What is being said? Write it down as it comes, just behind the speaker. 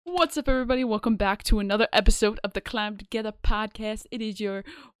What's up, everybody? Welcome back to another episode of the Climb Together podcast. It is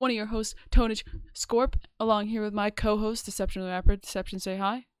one of your hosts, Tonich Scorp, along here with my co-host, Deception the Rapper. Deception, say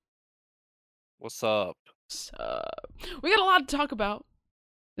hi. What's up? What's up? We got a lot to talk about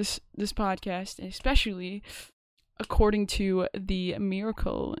this podcast, especially according to the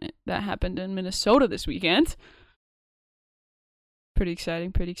miracle that happened in Minnesota this weekend. Pretty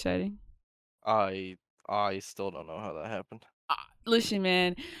exciting. I still don't know how that happened. Listen,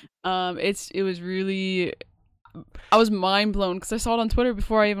 man, it was really, I was mind blown because I saw it on Twitter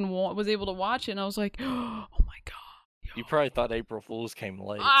before I even was able to watch it, and I was like, oh my god. You probably thought April Fool's came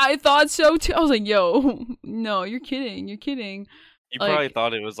late. I thought so too. I was like, yo, no, you're kidding. You like, probably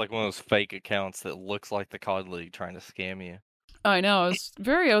thought it was like one of those fake accounts that looks like the COD League trying to scam you. I know. I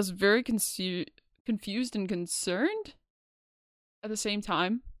was very confused and concerned at the same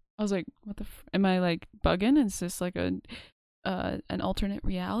time. I was like, what the am I like bugging? Is this like an alternate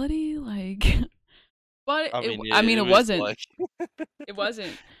reality? Like, but it wasn't. Like... It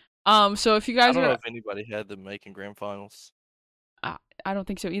wasn't. So if you guys I don't know if anybody had them making grand finals. I don't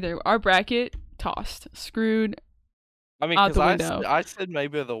think so either. Our bracket tossed, screwed. I mean, because I said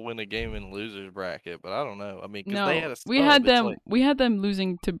maybe they'll win a game in losers bracket, but I don't know. I mean, because they had a sub, we had them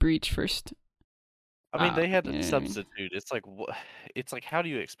losing to Breach first. I mean, they had a substitute. It's like, how do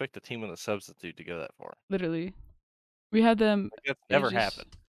you expect a team with a substitute to go that far? Literally, we had them. That's never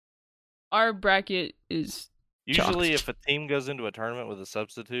happened. Our bracket is usually chalked. If a team goes into a tournament with a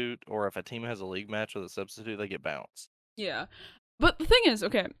substitute, or if a team has a league match with a substitute, they get bounced. Yeah. But the thing is,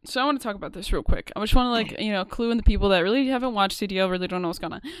 okay, so I want to talk about this real quick. I just want to, clue in the people that really haven't watched CDL, really don't know what's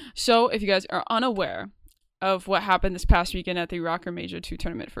going on. So, if you guys are unaware of what happened this past weekend at the Rocker Major 2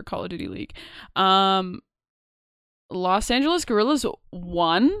 tournament for Call of Duty League, Los Angeles Guerillas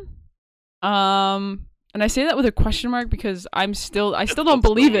won. And I say that with a question mark because I still don't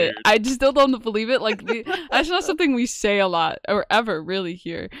believe it. I just still don't believe it. Like, that's not something we say a lot or ever really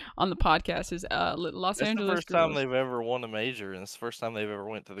here on the podcast. Is Los Angeles? It's the first time they've ever won a major, and it's the first time they've ever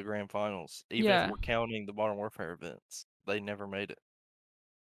went to the grand finals. Even if we're counting the Modern Warfare events, they never made it.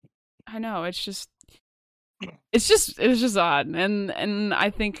 I know. It's just odd, and I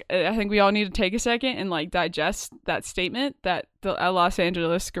think we all need to take a second and like digest that statement that the Los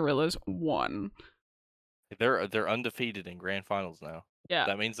Angeles Guerillas won. They're undefeated in grand finals now. Yeah,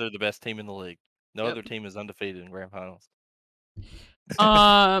 that means they're the best team in the league. No other team is undefeated in grand finals.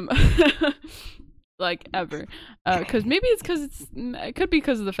 Like ever, because maybe it could be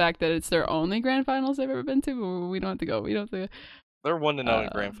because of the fact that it's their only grand finals they've ever been to. But we don't have to go. They're 1-0 in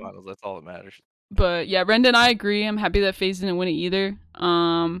grand finals. That's all that matters. But yeah, Brendan, I agree. I'm happy that FaZe didn't win it either.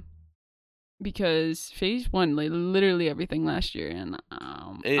 Because FaZe won literally everything last year, and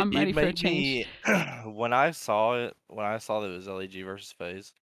I'm ready for a change. When I saw that it was LEG versus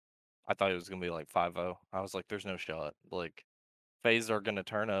FaZe, I thought it was gonna be like 5-0. I was like, "There's no shot." Like, FaZe are gonna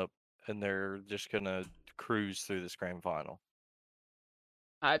turn up, and they're just gonna cruise through this grand final.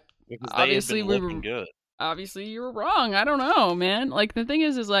 Because they had been looking good. Obviously you were wrong. I don't know, man. Like, the thing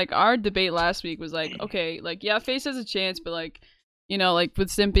is like, our debate last week was like, okay, like, yeah, FaZe has a chance, but like, like with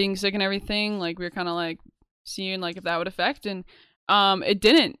Simp being sick and everything, like, we were kind of like seeing like if that would affect, and it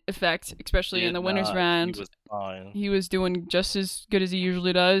didn't affect, especially in the winners round. He was fine. He was doing just as good as he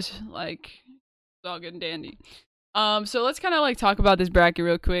usually does. Like, it's all good and dandy. So let's kind of like talk about this bracket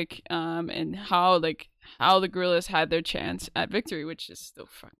real quick, and how the Guerillas had their chance at victory, which is still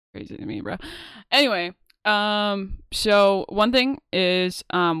fucking crazy to me, bro. Anyway, so one thing is,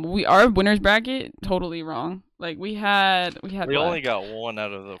 our winners bracket totally wrong. Like, we only got one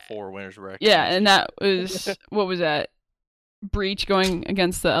out of the 4 winners bracket. Yeah, and that was what was that? Breach going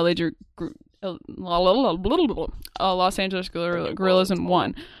against the Los Angeles Guerillas and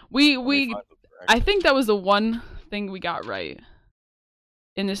won. I think that was the one thing we got right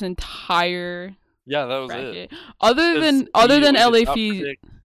in this entire that was bracket. Other than LA FaZe.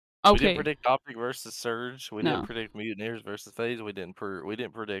 Okay. We didn't predict Optic versus Surge. We didn't predict Mutineers versus FaZe. We didn't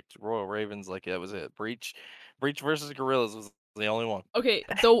predict Royal Ravens. Like, that was it. Breach versus Guerillas was the only one. Okay,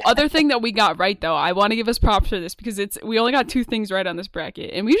 the other thing that we got right, though, I want to give us props for this because we only got 2 things right on this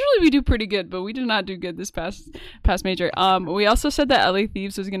bracket, and usually we do pretty good, but we did not do good this past major. We also said that LA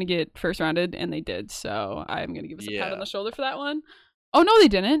Thieves was gonna get first rounded, and they did. So I'm gonna give us a pat on the shoulder for that one. Oh no, they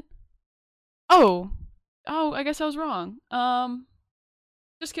didn't. Oh, I guess I was wrong.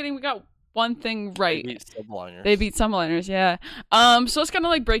 Just kidding. We got one thing right. They beat Subliners, yeah. So let's kind of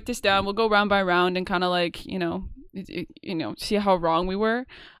like break this down. We'll go round by round and kind of like see how wrong we were.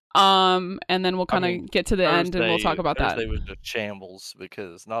 And then we'll kind of get to the end and we'll talk about that. Thursday was just shambles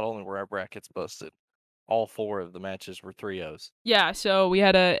because not only were our brackets busted, all 4 of the matches were 3-0s. Yeah, so we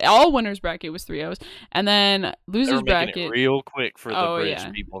had all winners bracket was 3-0s, and then They were losers making it bracket. real quick for the Oh British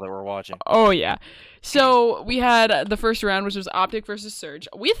yeah. people that were watching. Oh yeah. So we had the first round, which was Optic versus Surge.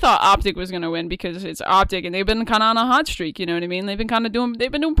 We thought Optic was gonna win because it's Optic, and they've been kind of on a hot streak. You know what I mean? They've been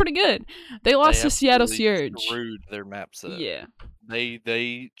doing pretty good. They lost They to Seattle absolutely Surge. screwed their map set. Yeah.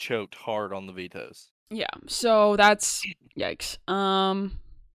 They choked hard on the vetoes. Yeah. So that's yikes.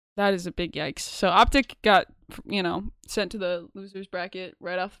 That is a big yikes. So Optic got sent to the losers bracket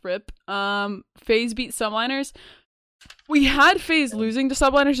right off rip. FaZe beat Subliners. We had FaZe losing to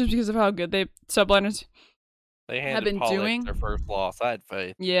Subliners just because of how good Subliners They have handed been Pollex doing. their first loss. I had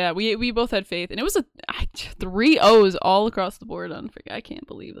faith. Yeah, we both had faith, and it was 3 O's all across the board on. I can't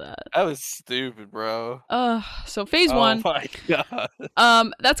believe that. That was stupid, bro. So FaZe won. Oh my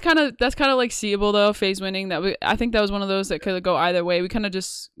god. That's kind of like seeable though. FaZe winning I think that was one of those that could go either way. We kind of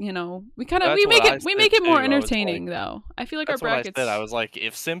just we make it more entertaining though. I feel like our brackets. I was like,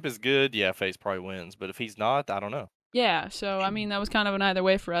 if Simp is good, yeah, FaZe probably wins. But if he's not, I don't know. Yeah, so I mean that was kind of an either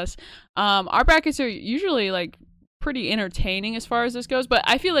way for us. Our brackets are usually like pretty entertaining as far as this goes, but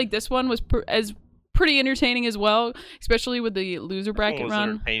I feel like this one was pretty entertaining as well, especially with the loser bracket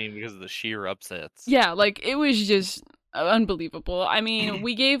run. Entertaining because of the sheer upsets. Yeah, like it was just unbelievable. I mean,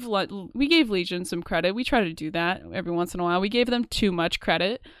 we gave Legion some credit. We try to do that every once in a while. We gave them too much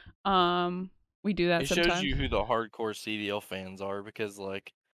credit. We do that sometimes. It shows you who the hardcore CDL fans are because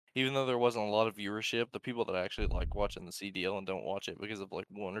like. Even though there wasn't a lot of viewership, the people that actually like watching the CDL and don't watch it because of like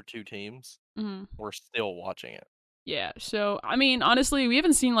 1 or 2 teams were still watching it. Yeah, so I mean, honestly, we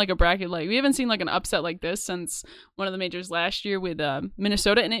haven't seen like a bracket we haven't seen like an upset like this since one of the majors last year with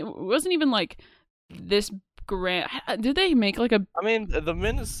Minnesota, and it wasn't even like this grand. Did they make like a? I mean, the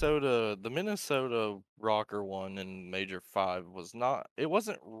Minnesota Rocker one in Major 5 was not. It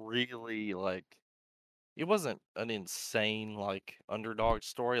wasn't really like. It wasn't an insane like underdog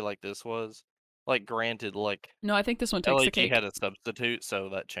story like this was. Like granted, like no, I think this one takes the cake. had a substitute, so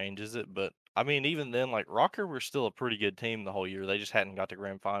that changes it. But I mean, even then, like Rocker were still a pretty good team the whole year. They just hadn't got to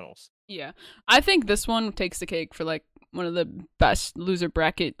grand finals. Yeah, I think this one takes the cake for like one of the best loser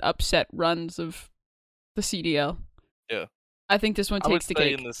bracket upset runs of the CDL. Yeah, I think this one takes the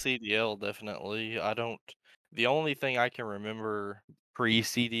cake. In the CDL, definitely. The only thing I can remember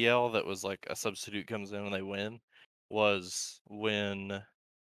pre-CDL that was like a substitute comes in and they win was when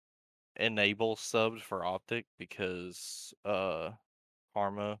Enable subbed for Optic because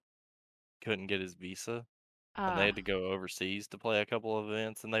Karma couldn't get his visa and they had to go overseas to play a couple of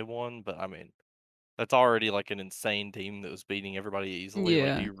events and they won. But I mean, that's already like an insane team that was beating everybody easily.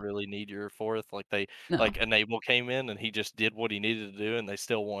 Yeah. Like, do you really need your fourth? Like No. like Enable came in and he just did what he needed to do and they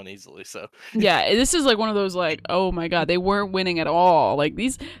still won easily. So yeah, this is like one of those like, oh my god, they weren't winning at all. Like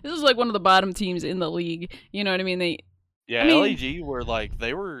this is like one of the bottom teams in the league. You know what I mean? LAG were like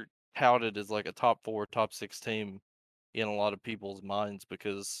they were touted as like a top 4, top 6 team in a lot of people's minds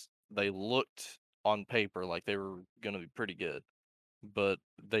because they looked on paper like they were going to be pretty good, but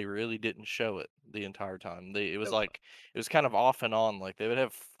they really didn't show it the entire time. It was kind of off and on. Like they would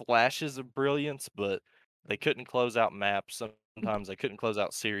have flashes of brilliance, but they couldn't close out maps. Sometimes they couldn't close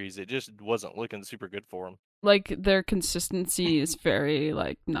out series. It just wasn't looking super good for them. Like their consistency is very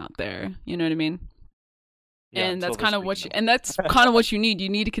like not there. You know what I mean? Yeah, and that's kind of what you need. You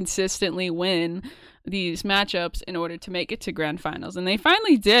need to consistently win these matchups in order to make it to grand finals, and they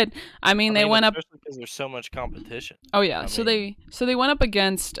finally did. I mean they went up because there's so much competition. Oh yeah, they went up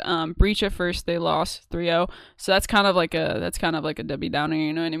against Breach at first. They lost 3-0, so that's kind of like a Debbie Downer.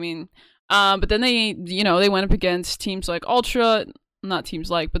 You know what I mean? But then they went up against teams like Ultra. Not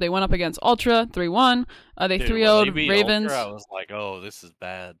teams like, but they went up against Ultra 3-1. They 3-0'd Ravens. Ultra, I was like, oh, this is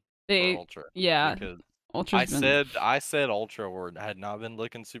bad for Ultra. Yeah. I said Ultra had not been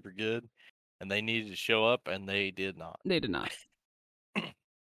looking super good, and they needed to show up, and they did not. They did not.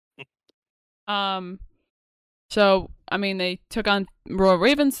 So I mean, they took on Royal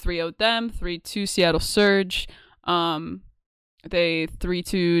Ravens, 3-0'd them, 3-2 Seattle Surge. They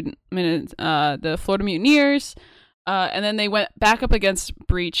 3-2'd the Florida Mutineers. And then they went back up against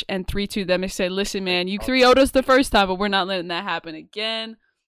Breach and 3-2 them and said, listen, man, you 3-0'd us the first time, but we're not letting that happen again.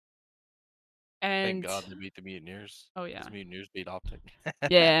 And thank God they beat the Mutineers. Oh yeah, the Mutineers beat Optic.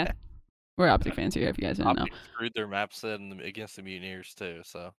 Yeah, we're Optic fans here. If you guys don't know, Optic screwed their map set against the Mutineers too.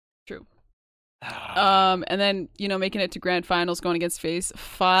 So true. And then making it to grand finals, going against FaZe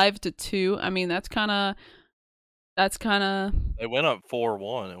 5-2. I mean, that's kind of. They went up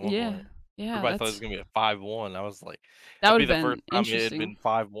 4-1 at one point. Yeah. Everybody thought it was gonna be a 5-1. I was like, that would have been the first time it had been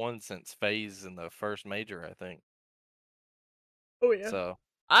 5-1 since FaZe in the first major, I think. Oh yeah. So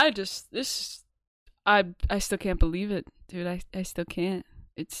I still can't believe it, dude. I still can't.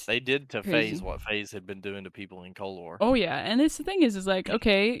 It's They did to crazy. FaZe what FaZe had been doing to people in Cold War. Oh yeah, and it's the thing is like,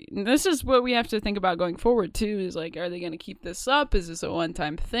 okay, this is what we have to think about going forward too. Is like, are they going to keep this up? Is this a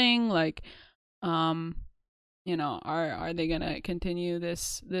one-time thing? Like, um, are they going to continue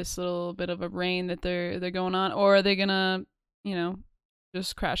this little bit of a reign that they're going on, or are they going to,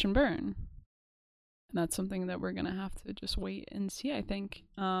 just crash and burn? And that's something that we're going to have to just wait and see. I think.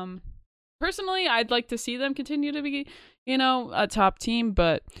 Personally, I'd like to see them continue to be, a top team,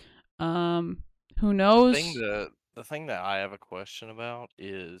 but who knows? The thing that I have a question about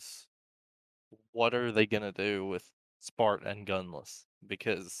is what are they gonna do with Spart and Gunless?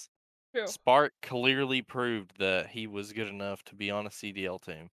 Because True. Spart clearly proved that he was good enough to be on a CDL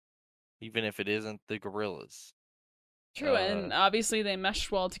team, even if it isn't the Guerillas. True, Uh, and obviously they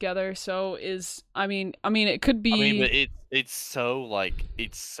meshed well together. So I mean, it could I mean, but be, it's so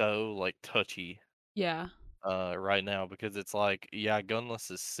like touchy yeah, right now because it's like yeah,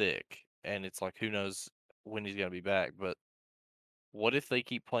 Gunless is sick, and it's like who knows when he's gonna be back, but what if they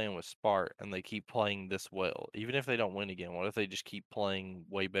keep playing with Spart and they keep playing this well? Even if they don't win again, what if they just keep playing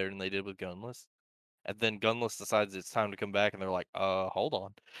way better than they did with Gunless? And then Gunless decides it's time to come back and they're like, hold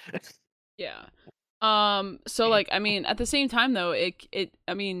on. yeah. So like, I mean, at the same time though,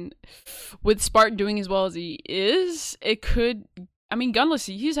 I mean, with Spart doing as well as he is, it could. I mean, Gunless,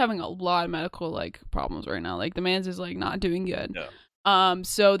 he's having a lot of medical like problems right now. Like the man's is like not doing good. Yeah.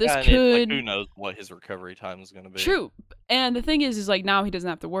 So this Yeah, and it's like who could. knows what his recovery time is gonna be. True. And the thing is like now he doesn't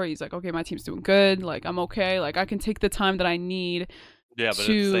have to worry. He's like, okay, my team's doing good. Like I'm okay. Like I can take the time that I need Yeah, but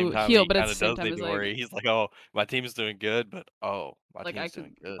at the same to time heal. he But at the kinda same does time, need it's to like, worry. He's like, oh, my team's doing good, but my I team's could,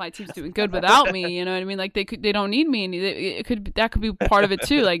 doing good. my team's doing good without me. You know what I mean? Like they don't need me, and that could be part of it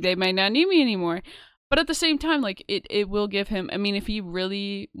too. Like they might not need me anymore. But at the same time, like it will give him. I mean, if he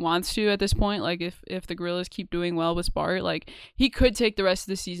really wants to at this point, like if the Gorillas keep doing well with Spart, like he could take the rest of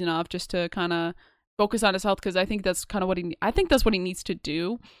the season off just to kind of focus on his health because I think that's kind of what he. I think that's what he needs to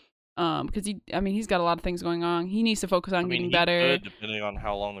do. Because he's got a lot of things going on. He needs to focus I on mean, getting he better. could depending on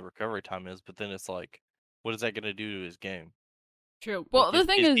how long the recovery time is, but then it's like, what is that gonna do to his game? True. Well, Like, the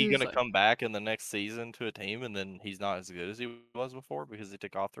thing is he is gonna like come back in the next season to a team and then he's not as good as he was before because he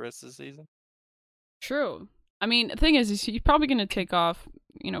took off the rest of the season? true. I mean, the thing is he's probably gonna take off,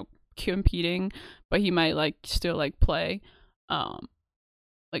 competing, but he might like still like play, um,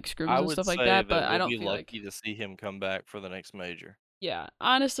 like scrims I and would stuff like say that. that But I we'll don't be feel like, lucky to see him come back for the next major. yeah,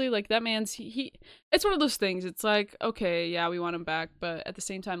 honestly, like that man's he. It's one of those things. It's like, okay, yeah, we want him back, but at the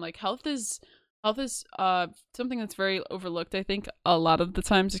same time, like health is something that's very overlooked. I think a lot of the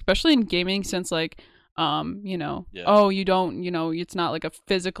times, especially in gaming, since like Yeah. oh, you don't, it's not like a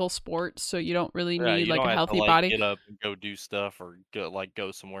physical sport, so you don't really Yeah, need you like don't a have to healthy like body. get up and go do stuff or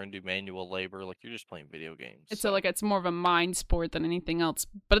go somewhere and do manual labor. Like you're just playing video games. It's So it's more of a mind sport than anything else.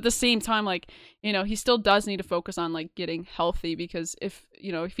 But at the same time, like, he still does need to focus on like getting healthy because if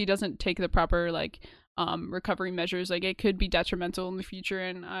he doesn't take the proper like recovery measures, like it could be detrimental in the future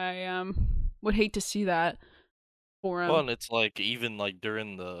and I would hate to see that for well, him. and it's like even like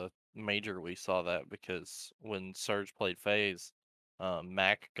during the major we saw that because when Surge played FaZe,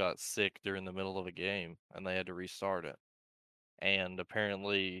 Mac got sick during the middle of a game and they had to restart it. And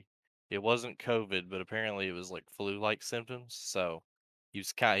apparently it wasn't COVID, but apparently it was like flu-like symptoms. So he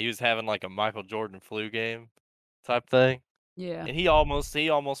was having like a Michael Jordan flu game type thing, Yeah. and he almost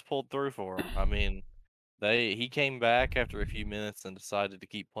pulled through for him. I mean, he came back after a few minutes and decided to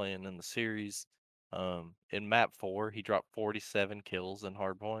keep playing in the series. In map 4, he dropped 47 kills in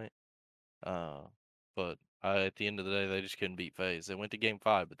hardpoint. Uh, but at the end of the day, they just couldn't beat FaZe. They went to game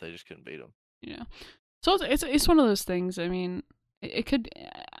 5, but they just couldn't beat them. Yeah. So it's one of those things. I mean, it could.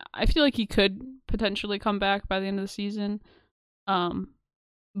 I feel like he could potentially come back by the end of the season. Um,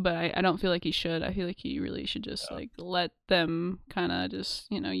 but I don't feel like he should. I feel like he really should just like let them kind of just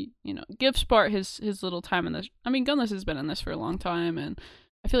give Spart his little time in this. I mean, Gunless has been in this for a long time, and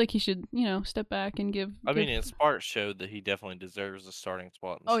I feel like he should step back and I give. mean, and Smart showed that he definitely deserves a starting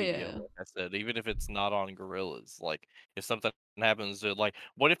spot in the Oh CDL. yeah, Like I said, even if it's not on Gorillas, like if something happens to like,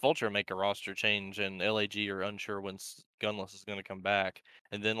 what if Ultra make a roster change and LAG are unsure when Gunless is going to come back,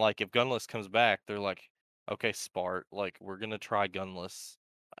 and then like if Gunless comes back, they're like, okay, Spart, like we're gonna try Gunless,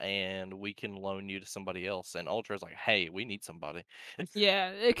 and we can loan you to somebody else, and Ultra's like, hey, we need somebody.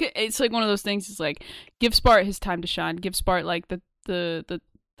 yeah. It's like one of those things. It's like give Spart his time to shine. Give Spart like the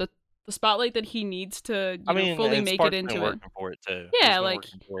spotlight that he needs to I mean, fully and make it Spark's been into it. working for it too. He's Yeah, been like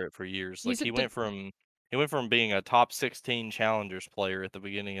working for it for years. Like he's he went from being a top 16 challengers player at the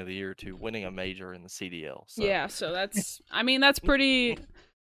beginning of the year to winning a major in the CDL. So yeah. So that's I mean that's pretty.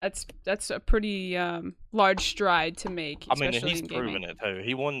 That's a pretty large stride to make, I mean, and especially he's in gaming. proven it too.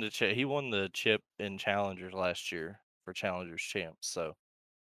 He won the chip in challengers last year for challengers champs. So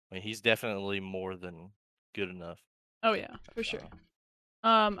I mean, he's definitely more than good enough. Oh yeah, for sure.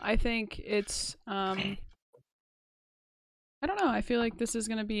 Uh, I think it's I don't know. I feel like this is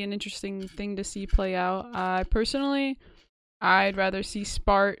gonna be an interesting thing to see play out. Personally, I'd rather see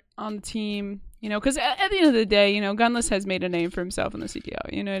Spart on the team, because at the end of the day, Gunless has made a name for himself in the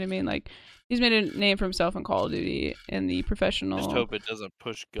CDL. You know what I mean? Like, he's made a name for himself in Call of Duty in the just professional. hope it doesn't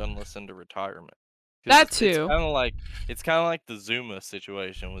push Gunless into retirement. Because That it's too. kind of like the Zuma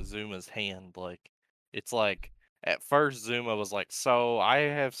situation with Zuma's hand. Like, it's like at first Zuma was like, "So I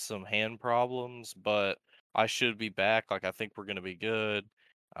have some hand problems, but I should be back. Like, I think we're gonna be good.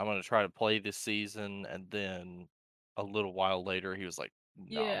 I'm gonna try to play this season." And then a little while later, he was like,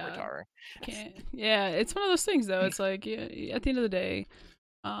 "No, I'm Yeah, retiring." can't. Yeah, it's one of those things though. It's like, yeah, at the end of the day,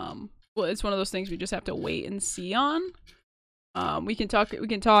 well, it's one of those things we just have to wait and see on. We can talk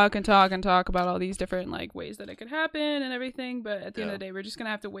and talk and talk about all these different like ways that it could happen and everything, but at the end of Yeah, the day, we're just gonna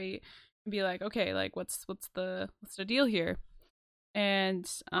have to wait and be like, okay, like what's the deal here? And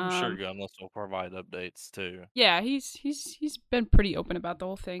I'm sure Gunless will provide updates too. yeah, he's been pretty open about the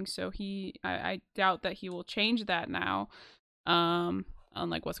whole thing, so I doubt that he will change that now, on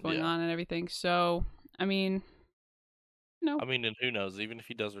like what's going Yeah. on and everything. So I mean, I mean, and who knows? Even if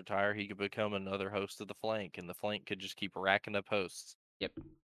he does retire, he could become another host of the Flank, and the Flank could just keep racking up hosts. yep,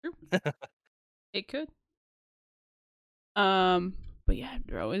 true, it could. Um, but yeah,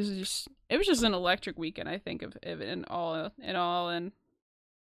 bro, it was just an electric weekend. I think of it in all, and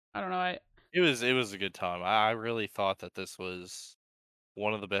I don't know. It was a good time. I really thought that this was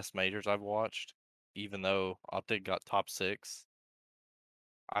one of the best majors I've watched, even though Optic got top six.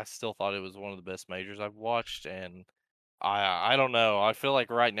 I still thought it was one of the best majors I've watched, and I don't know. I feel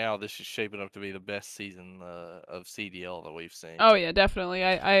like right now this is shaping up to be the best season of CDL that we've seen. Oh yeah, definitely.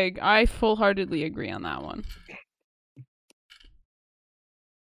 I full heartedly agree on that one.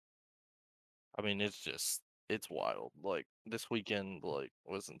 I mean, it's wild. Like this weekend, like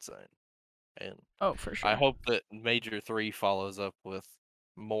was insane, and Oh, for I sure. hope that Major 3 follows up with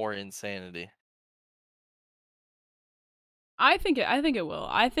more insanity. I think it will.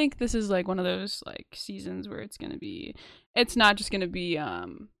 I think this is like one of those like seasons where it's not just gonna be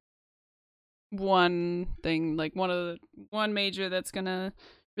one thing, like one major that's gonna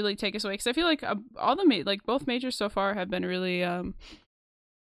really take us away. Because I feel like all like both majors so far have been really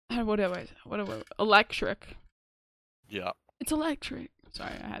electric. Yeah. It's electric.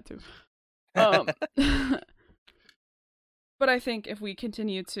 Sorry, I had to. Um, but I think if we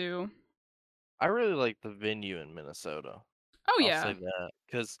continue to, I really like the venue in Minnesota. oh I'll say yeah, that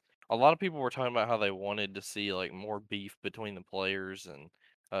because a lot of people were talking about how they wanted to see like more beef between the players and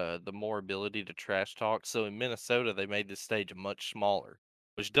the more ability to trash talk. So in Minnesota, they made this stage much smaller,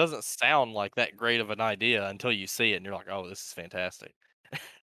 which doesn't sound like that great of an idea until you see it and you're like, "Oh, this is fantastic,"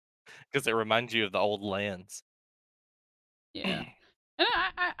 because it reminds you of the old lands. yeah. And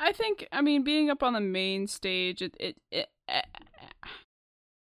I think, I mean, being up on the main stage, I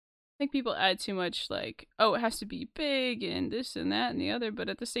think people add too much, like, oh, it has to be big and this and that and the other, but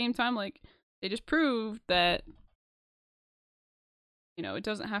at the same time, like, they just proved that, it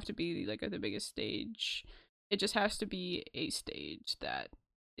doesn't have to be like at the biggest stage. It just has to be a stage that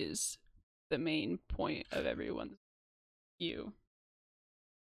is the main point of everyone's view.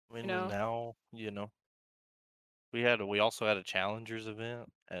 I You mean, and know? now we also had a challengers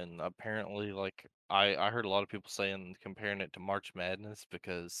event, and apparently, like I heard a lot of people saying comparing it to March Madness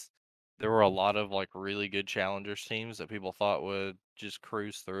because there were a lot of like really good challengers teams that people thought would just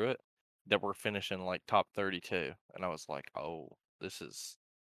cruise through it that were finishing like top 32, and I was like, oh, this is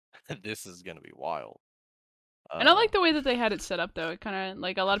this is gonna be wild. And I Uh, like the way that they had it set up, though. It kind of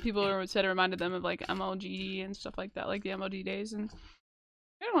like a lot of people said it reminded them of like MLG and stuff like that, like the MLG days. And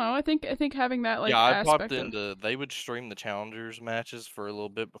I don't know. I think having that yeah, like I popped aspect of into they would stream the challengers matches for a little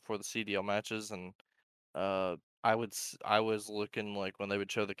bit before the CDL matches, and Uh, I was looking like when they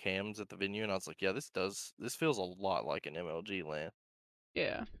would show the cams at the venue, and I was like, yeah, this feels a lot like an MLG land.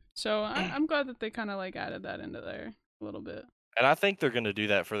 yeah. So I'm glad that they kind of like added that into there a little bit. And I think they're going to do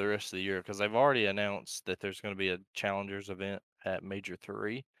that for the rest of the year because they've already announced that there's going to be a challengers event at Major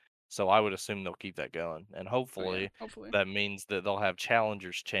 3. So I would assume they'll keep that going. And So yeah, hopefully hopefully. that means that they'll have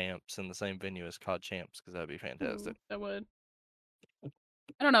challengers champs in the same venue as COD champs because that'd be Ooh, fantastic. that would.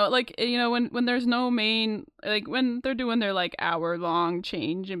 I don't know, like when there's no main, like when they're doing their like hour long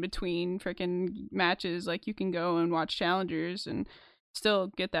change in between freaking matches, like you can go and watch challengers and still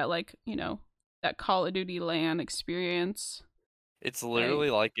get that like that Call of Duty LAN experience. It's right? literally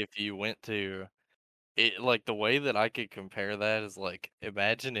like if you went to it, like the way that I could compare that is like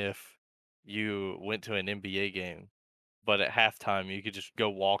imagine if you went to an NBA game, but at halftime you could just go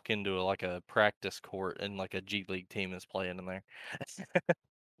walk into like a practice court and like a G League team is playing in there.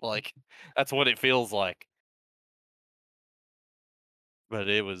 Like that's what it feels like. But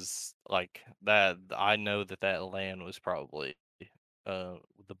it was like that. I know that that land was probably uh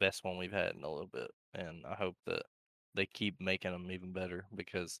the best one we've had in a little bit, and I hope that they keep making them even better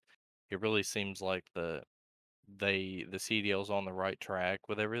because it really seems like the CDL's on the right track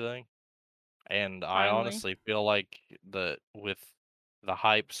with everything. And I Finally, honestly feel like that with the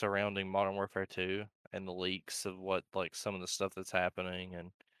hype surrounding Modern Warfare 2 and the leaks of what like some of the stuff that's happening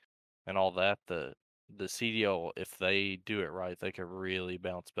and all that, the CDL, if they do it right, they could really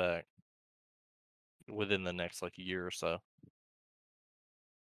bounce back within the next like year or so.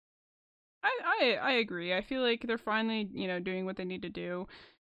 I agree. I feel like they're finally doing what they need to do.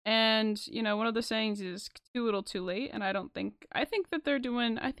 And one of the sayings is too little, too late. And I think that they're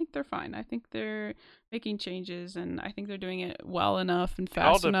doing. I think they're fine. I think they're making changes, and I think they're doing it well enough and It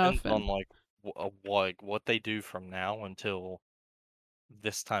all fast depends enough. And on like like what they do from now until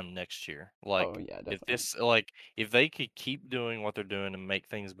this time next year. oh Like yeah, if definitely this like if they could keep doing what they're doing and make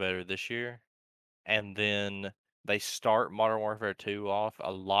things better this year, and then they start Modern Warfare 2 off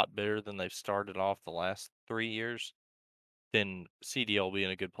a lot better than they've started off the last 3 years, then CDL will be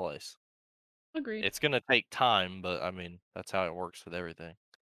in a good place. agreed. It's gonna take time, but I mean that's how it works with everything.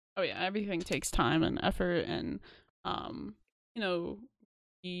 Oh yeah, everything takes time and effort, and um, you know,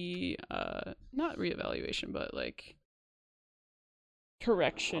 the not reevaluation, but like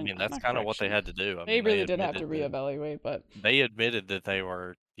I correction, mean that's not kind of what they correction. had to do. I They mean they really did have to admitted that reevaluate, but they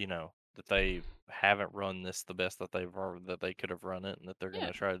were, that they haven't run this the best that they could have run it, and that they're yeah.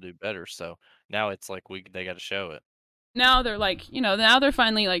 gonna try to do better. So now it's like they got to show it. Now they're like, now they're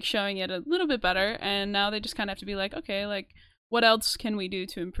finally like showing it a little bit better, and now they just kind of have to be like, okay, like what else can we do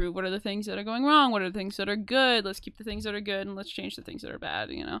to improve? What are the things that are going wrong? What are the things that are good? Let's keep the things that are good and let's change the things that are bad.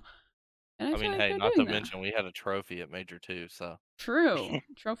 And I I feel mean, like hey, they're not doing to that. mention we had a trophy at Major too. So True.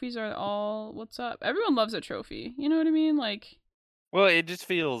 Trophies are all what's up. Everyone loves a trophy. You know what I mean? Like, well, it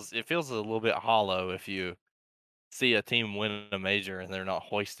feels a little bit hollow if you see a team win a major and they're not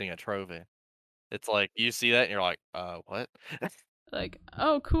hoisting a trophy. It's like you see that and you're like, what?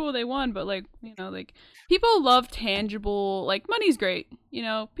 oh cool, they won, but like, like people love tangible, like money's great.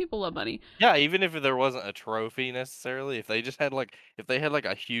 People love money. Yeah, even if there wasn't a trophy necessarily, if they had like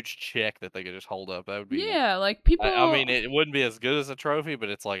a huge check that they could just hold up, that would be. Yeah, like I people mean, it wouldn't be as good as a trophy, but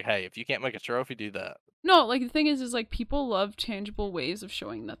it's like, hey, if you can't make a trophy, do that. No, like the thing is like people love tangible ways of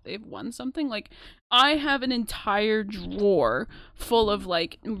showing that they've won something. Like I have an entire drawer full of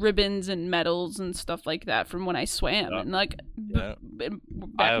like ribbons and medals and stuff like that from when I swam, Yeah, and like yeah.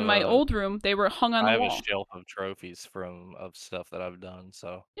 I back in have my a old room, they were hung on I the have a wall. shelf of trophies from of stuff that I've done,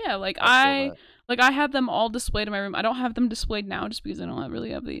 so Yeah, like I feel that. I have them all displayed in my room. I don't have them displayed now just because I don't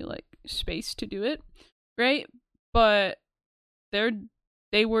really have the like space to do it. Right? But they're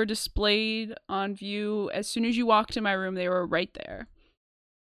they were displayed on view as soon as you walked in my room. They were right there.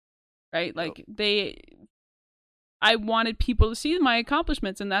 Right? Yep. Like I wanted people to see my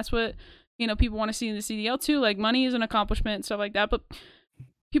accomplishments, and that's what people want to see in the CDL too. Like money is an accomplishment and stuff like that, but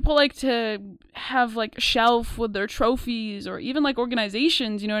people like to have like a shelf with their trophies, or even like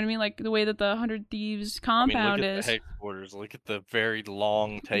organizations. You know what I mean? Like the way that the 100 Thieves I mean, look compound at the is. headquarters. Look at the very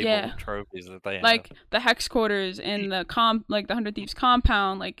long table Yeah, of trophies that they have. like the hex quarters and like the 100 Thieves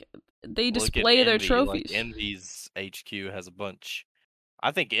compound. Like they Look at display their Envy. Like trophies. Envy's HQ has a bunch.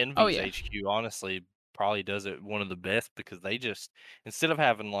 I think Oh Envy's yeah, HQ honestly probably does it one of the best because they just instead of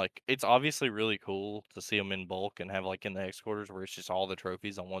having like it's obviously really cool to see them in bulk and have like in the headquarters where it's just all the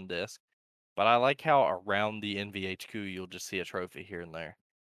trophies on one desk. But I like how around the Envy HQ you'll just see a trophy here and there.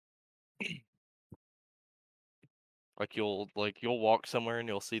 Like you'll walk somewhere and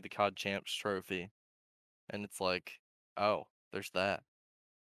you'll see the COD Champs trophy, and it's like, oh, there's that.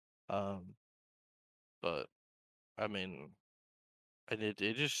 Um, but I mean, and it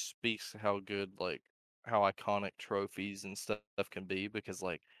just speaks how good like how iconic trophies and stuff can be because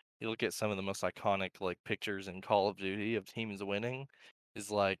like you look at some of the most iconic like pictures in Call of Duty of teams winning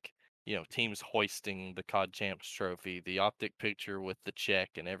is like teams hoisting the COD Champs trophy, the optic picture with the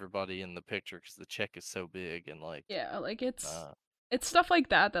check and everybody in the picture because the check is so big and like yeah. Like uh it's stuff like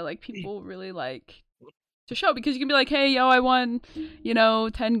that that like people really like to show, because you can be like, hey, yo, I won,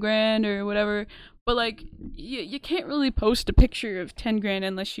 10 grand or whatever. But like, you can't really post a picture of 10 grand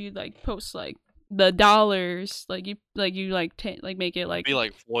unless you like post like the dollars, like you like make it It'd like be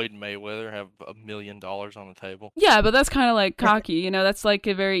like Floyd Mayweather have $1 million on the table. yeah, but that's kind of like cocky, you know. That's like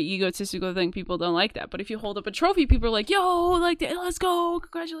a very egotistical thing. People don't like that. But if you hold up a trophy, people are like, "Yo, like, let's go,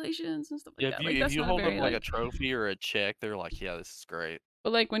 congratulations," and stuff like Yeah, that. Like, if that's you not a hold up very like a like. trophy or a check, they're like, yeah, this is great.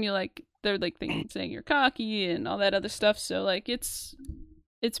 But like when you like, they're like saying you're cocky and all that other stuff. So like, it's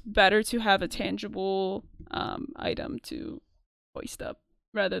better to have a tangible item to hoist up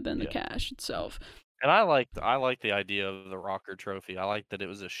rather than the Yeah. cash itself. And I like the idea of the Rocker trophy. I like that it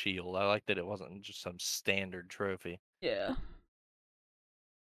was a shield. I like that it wasn't just some standard trophy. Yeah.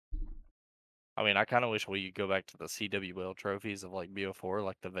 I mean, I kind of wish we could go back to the CWL trophies of like BO4,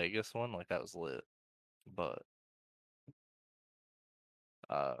 like the Vegas one, like that was lit. But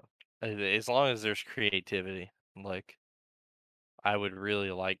uh, as long as there's creativity, like I would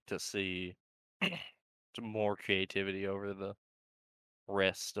really like to see some more creativity over the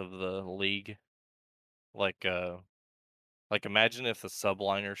rest of the league. Like like imagine if the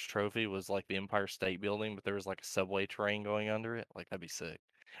Subliners trophy was like the Empire State Building, but there was like a subway train going under it. Like that'd be sick.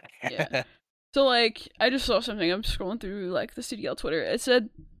 Yeah. So like I just saw something. I'm scrolling through like the CDL Twitter. It said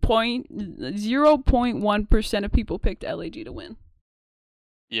 0.1% of people picked LAG to win.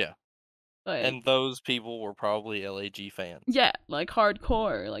 Yeah. Like And those people were probably LAG fans. yeah, like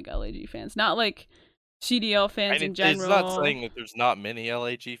hardcore like LAG fans, not like CDL fans And in it's not general, saying that there's not many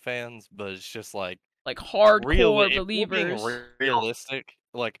LAG fans, but it's just like like hardcore if we're being believers. realistic,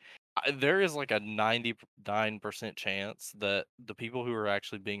 like there is like a 99% chance that the people who are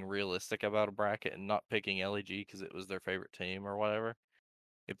actually being realistic about a bracket and not picking LAG because it was their favorite team or whatever,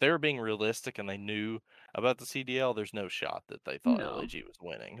 if they were being realistic and they knew about the CDL, there's no shot that they thought No. LAG was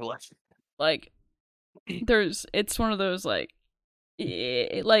winning. Like it's one of those like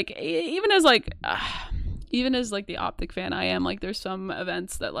like even as like even as like the Optic fan I am, like there's some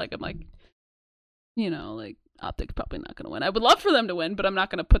events that like I'm like, you know, like Optic's probably not going to win. I would love for them to win, but I'm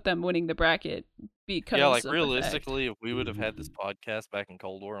not going to put them winning the bracket Yeah, because like of the fact. realistically, if we would have had this podcast back in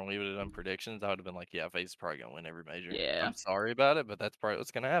Cold War and we would have done predictions, I would have been like, yeah, FaZe is probably gonna win every major. Yeah. I'm sorry about it, but that's probably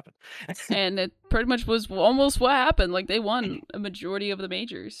what's gonna happen. And it pretty much was almost what happened. Like they won a majority of the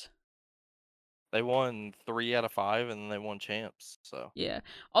majors. They won 3 out of 5 and then they won champs. So Yeah.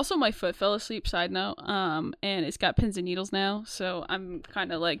 Also, my foot fell asleep. Side note. And it's got pins and needles now, so I'm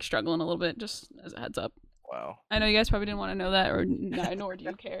kind of like struggling a little bit. Just as a heads up. wow. I know you guys probably didn't want to know that, or nor do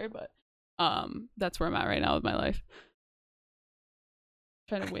you care, but that's where I'm at right now with my life.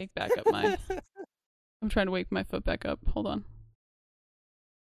 I'm trying to wake back up my. I'm trying to wake my foot back up. Hold on.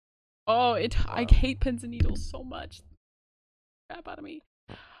 Oh, I hate pins and needles so much. Crap out of me.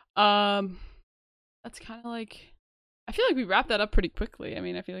 That's kind of like. I feel like we wrapped that up pretty quickly. I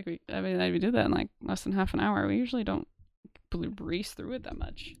mean, I feel like we did that in like less than half an hour. We usually don't breeze through it that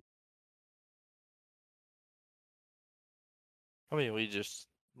much. I mean, we just,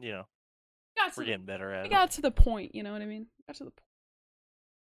 you know, we're getting better at We it. got to the point. You know what I mean? Got to the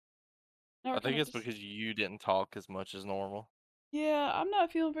point. I think it's because you didn't talk as much as normal. Yeah, I'm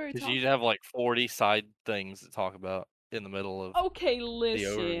not feeling very. Because you'd have like 40 side things to talk about in the middle of Okay, the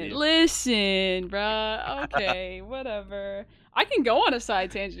listen, overview. bruh. Okay, whatever. I can go on a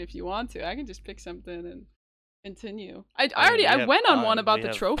side tangent if you want to. I can just pick something and continue. I We have went on one time. about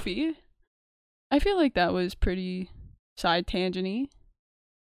the trophy. I feel like that was pretty side tangenty.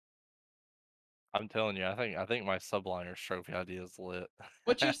 I'm telling you, I think my subliners trophy idea is lit.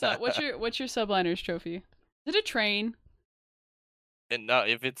 What's your subliners trophy? Is it a train? And no,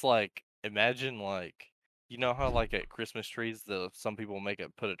 if it's like, imagine like, you know how like at Christmas trees, some people make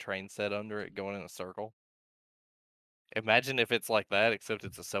it put a train set under it going in a circle. Imagine if it's like that, except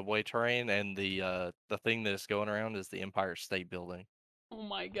it's a subway train, and the thing that's going around is the Empire State Building. Oh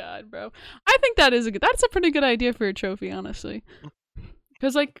my god, bro! I think that's a pretty good idea for a trophy, honestly.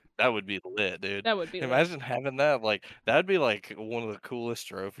 Because like That would be lit, dude. that would be lit. Imagine having that. Like that'd be like one of the coolest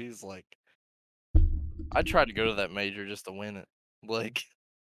trophies. Like I'd try to go to that major just to win it. Like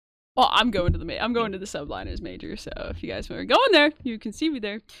Well, I'm going to the subliners major, so if you guys are going there, you can see me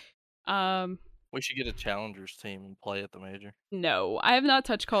there. we should get a challengers team and play at the major. No, I have not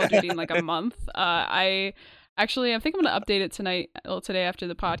touched Call of Duty in like a month. I think I'm gonna update it tonight, well, today after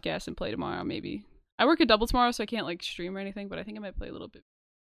the podcast, and play tomorrow. Maybe I work a double tomorrow, so I can't like stream or anything. But I think I might play a little bit.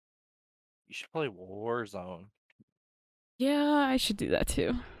 You should play Warzone. Yeah, I should do that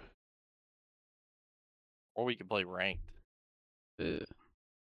too. Or we could play ranked. Ugh.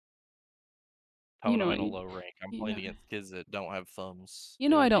 Tournament low rank. I'm playing against kids that don't have thumbs. You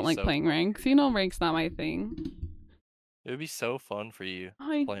know I don't like playing ranks. You know rank's not my thing. It would be so fun for you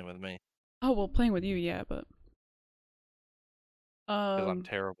playing with me. Oh well, playing with you, yeah, but because I'm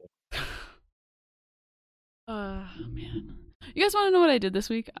terrible. Man. You guys want to know what I did this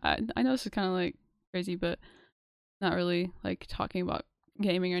week? I know this is kind of like crazy, but not really like talking about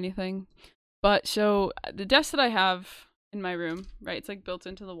gaming or anything. But so the desk that I have in my room, right? It's like built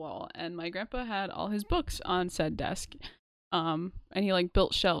into the wall, and my grandpa had all his books on said desk. And he like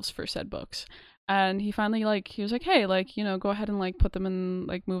built shelves for said books. And he finally like he was like, "Hey, like, go ahead and like put them in,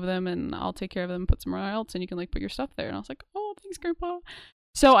 like move them, and I'll take care of them, put somewhere else, and you can like put your stuff there." And I was like, "Oh, thanks, grandpa."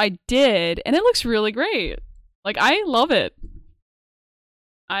 So I did, and it looks really great. Like, I love it.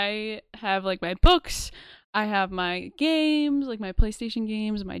 I have like my books, I have my games, like my PlayStation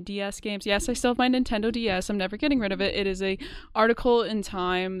games, my DS games. Yes, I still have my Nintendo DS. I'm never getting rid of it. It is a article in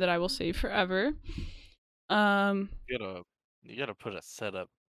time that I will save forever. Um, You gotta put a setup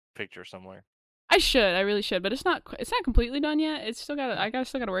picture somewhere. I really should, but it's not completely done yet. It's still got I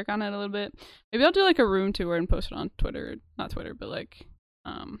still got to work on it a little bit. Maybe I'll do like a room tour and post it on Twitter, not Twitter, but like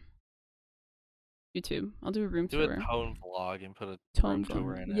YouTube. I'll do a room Do tour. a tone vlog and put a Tone room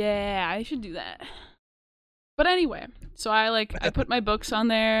tour in it. Yeah, I should do that. But anyway, so I put my books on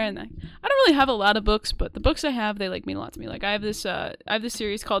there, and I don't really have a lot of books, but the books I have, they like mean a lot to me. Like I have this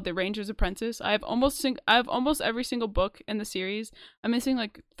series called The Ranger's Apprentice. I have almost every single book in the series. I'm missing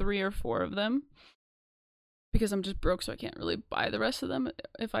like 3 or 4 of them because I'm just broke, so I can't really buy the rest of them.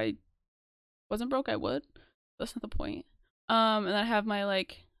 If I wasn't broke, I would. That's not the point. And I have I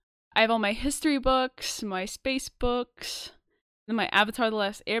have all my history books, my space books, and my Avatar: The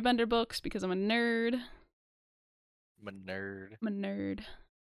Last Airbender books because I'm a nerd. I'm a nerd. I'm a nerd.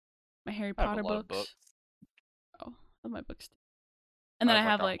 My Harry I have Potter a lot of books. books. Oh, I love my books too. And then I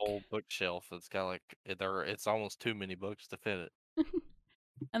have a like whole bookshelf that's got like it's almost too many books to fit it.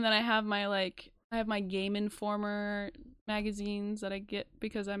 and then I have my Game Informer magazines that I get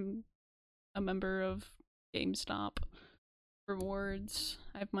because I'm a member of GameStop rewards.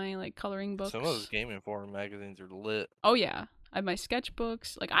 I have my like coloring books. Some of those Game Informer magazines are lit. Oh yeah. I have my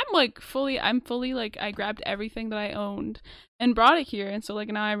sketchbooks. Like I'm fully like I grabbed everything that I owned and brought it here, and so like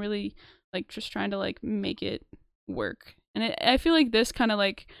now I'm really like just trying to like make it work. And I feel like this kind of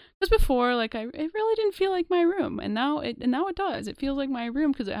like because before like it really didn't feel like my room, and now it does. It feels like my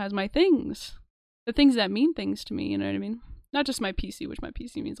room because it has my things, the things that mean things to me. You know what I mean? Not just my PC, which my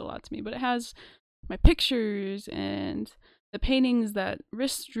PC means a lot to me, but it has my pictures and the paintings that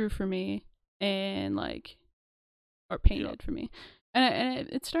Riss drew for me, and like or painted for me, and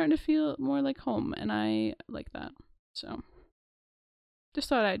it's starting to feel more like home, and I like that. So just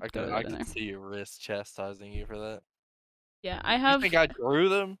thought I'd throw that in there. I could see your wrist chastising you for that. Yeah, I have. You think I drew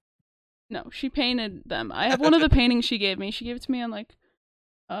them? No, she painted them. I have one of the paintings she gave me. She gave it to me on like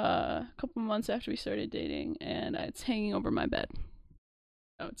a couple months after we started dating, and it's hanging over my bed.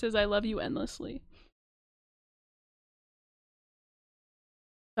 Oh, it says "I love you endlessly."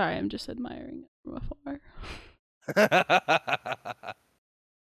 Sorry, I'm just admiring it from afar.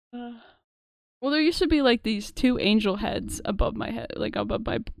 Well, there used to be like these 2 angel heads above my head, like above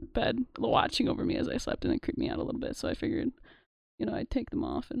my bed, watching over me as I slept, and it creeped me out a little bit. So I figured, I'd take them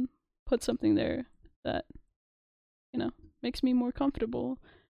off and put something there that, makes me more comfortable.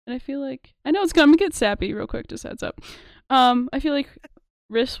 And I feel like I know I'm gonna get sappy real quick. Just heads up. I feel like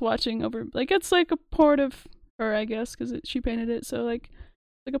Riss watching over, like it's like a part of her, I guess, because she painted it. So like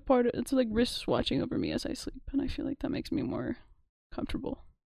a part of it's like Riss watching over me as I sleep, and I feel like that makes me more comfortable.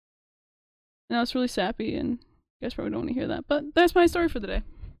 Now it's really sappy, and you guys probably don't want to hear that, but that's my story for the day.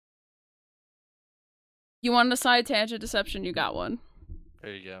 You wanted a side tangent deception, you got one.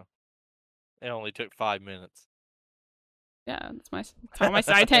 There you go. It only took 5 minutes. Yeah, that's how my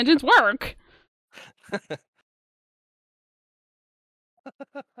side tangents work.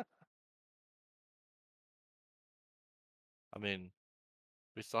 I mean,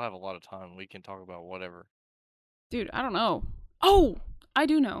 we still have a lot of time. We can talk about whatever. Dude, I don't know. Oh, I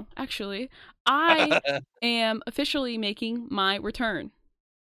do know, actually. I am officially making my return.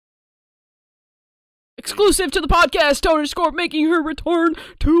 Exclusive to the podcast, _, making her return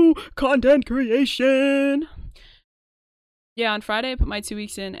to content creation. Yeah, on Friday I put my 2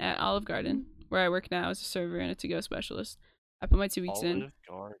 weeks in at Olive Garden, where I work now as a server and a to-go specialist. I put my 2 weeks in.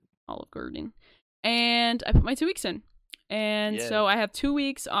 Olive Garden. And I put my 2 weeks in. And so I have 2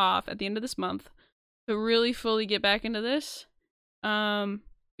 weeks off at the end of this month to really fully get back into this.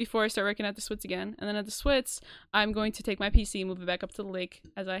 Before I start working at the Swits again. And then at the Swits, I'm going to take my PC, move it back up to the lake,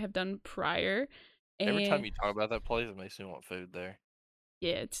 as I have done prior. Every time you talk about that place, it makes me want food there.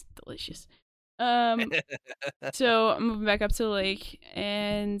 Yeah, it's delicious. So I'm moving back up to the lake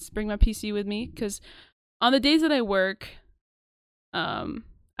and bring my PC with me, because on the days that I work,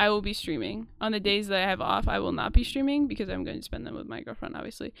 I I will be streaming. On the days that I have off, I will not be streaming because I'm going to spend them with my girlfriend,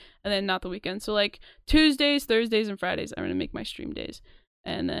 obviously, and then not the weekend. So like Tuesdays, Thursdays, and Fridays, I'm going to make my stream days,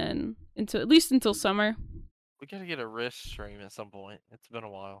 and then at least until summer. We gotta get a wrist stream at some point. It's been a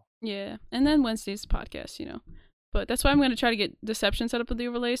while. Yeah, and then Wednesday's podcast, But that's why I'm going to try to get Deception set up with the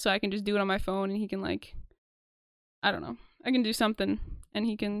overlay so I can just do it on my phone and he can, like, I don't know. I can do something and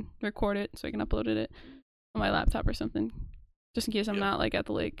he can record it so I can upload it on my laptop or something. Just in case I'm not, like, at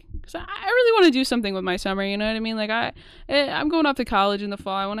the lake. Because I really want to do something with my summer, you know what I mean? Like, I'm going off to college in the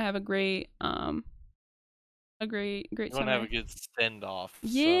fall. I want to have a great You summer. want to have a good send-off.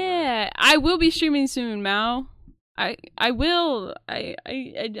 Yeah, summer. I will be streaming soon, Mao. I will.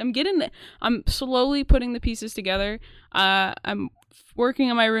 I'm slowly putting the pieces together. I'm working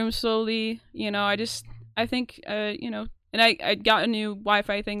on my room slowly. I think, and I got a new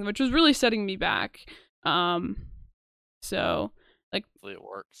Wi-Fi thing, which was really setting me back. So, like, hopefully it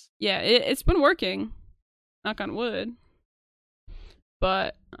works. Yeah, it's been working. Knock on wood.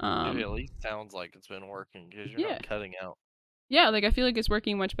 But, It at least sounds like it's been working because you're not cutting out. Yeah, like, I feel like it's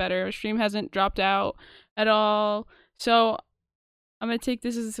working much better. Our stream hasn't dropped out at all. So I'm gonna take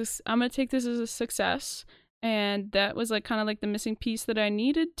this as a success. And that was like kind of like the missing piece that I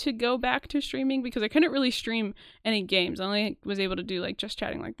needed to go back to streaming because I couldn't really stream any games. I only was able to do like just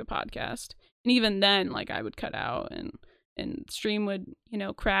chatting, like the podcast. And even then, like, I would cut out and stream would,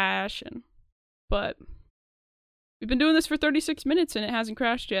 crash. But we've been doing this for 36 minutes and it hasn't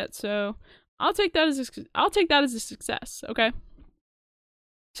crashed yet. So I'll take that as a success, okay?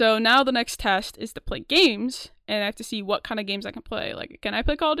 So now the next test is to play games, and I have to see what kind of games I can play. Like, can I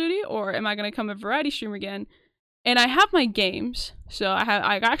play Call of Duty, or am I going to become a variety streamer again? And I have my games, so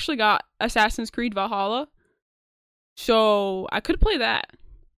I actually got Assassin's Creed Valhalla, so I could play that.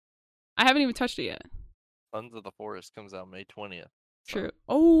 I haven't even touched it yet. Sons of the Forest comes out May 20th. True.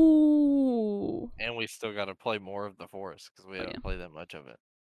 Oh. And we still got to play more of the Forest because we haven't played that much of it.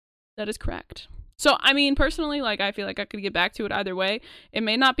 That is correct. So, I mean, personally, like, I feel like I could get back to it either way. It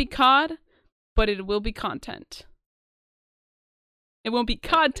may not be COD, but it will be content. It won't be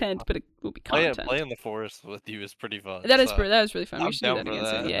content, but it will be content. Yeah, playing the Forest with you is pretty fun. That is really fun. We should do that again.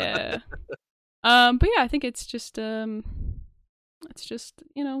 So, yeah. But yeah, I think it's just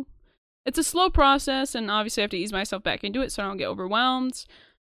it's a slow process, and obviously I have to ease myself back into it so I don't get overwhelmed.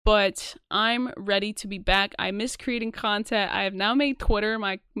 But I'm ready to be back. I miss creating content. I have now made Twitter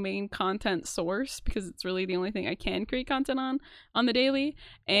my main content source because it's really the only thing I can create content on the daily.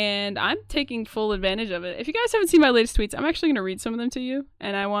 And I'm taking full advantage of it. If you guys haven't seen my latest tweets, I'm actually going to read some of them to you.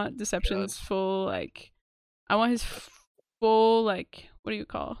 And I want Deception's full, like, I want his full, like, what do you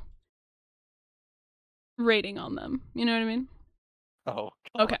call? Rating on them. You know what I mean? Oh,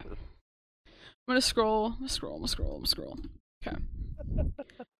 God. Okay. I'm going to scroll. Okay.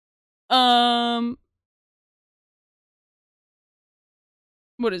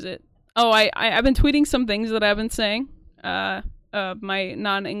 What is it? Oh, I've been tweeting some things that I've been saying. My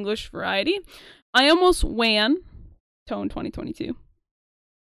non-English variety. I almost wan. Tone 2022.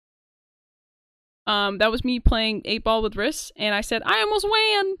 That was me playing 8-ball with Riss, and I said, I almost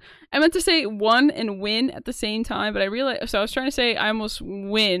wan! I meant to say won and win at the same time, but I realized, so I was trying to say I almost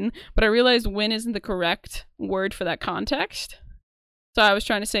win, but I realized win isn't the correct word for that context. So I was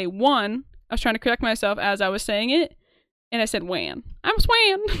trying to say won, I was trying to correct myself as I was saying it, and I said wan. I almost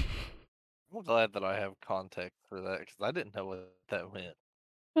wan! I'm glad that I have context for that, because I didn't know what that meant.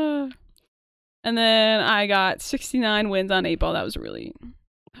 And then I got 69 wins on 8-ball, that was great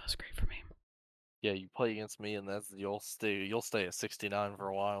for me. Yeah, you play against me, and you'll stay at 69 for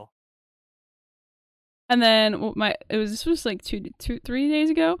a while. And then this was like 3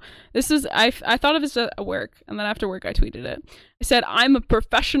 days ago. I thought of this at work, and then after work I tweeted it. I said, I'm a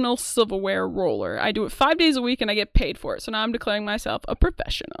professional silverware roller. I do it 5 days a week, and I get paid for it. So now I'm declaring myself a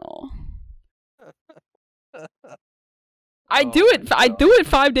professional. I do it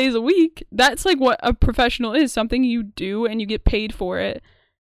 5 days a week. That's like what a professional is. Something you do and you get paid for it.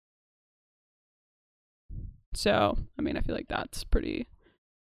 So, I mean, I feel like that's pretty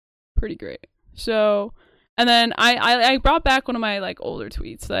great. So, and then I brought back one of my, like, older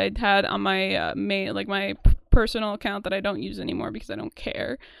tweets that I'd had on my my personal account that I don't use anymore because I don't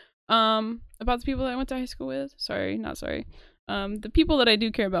care about the people that I went to high school with. The people that I do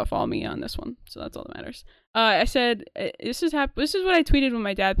care about follow me on this one, so that's all that matters. I said, this is what I tweeted when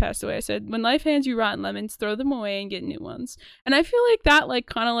my dad passed away. I said, when life hands you rotten lemons, throw them away and get new ones. And I feel like that, like,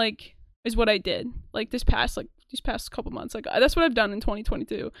 kind of, like, is what I did, like, these past couple months. Like, that's what I've done in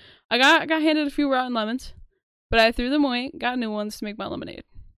 2022. I got handed a few rotten lemons, but I threw them away, got new ones to make my lemonade.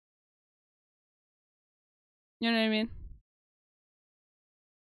 You know what I mean?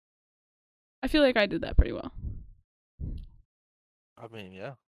 I feel like I did that pretty well. I mean,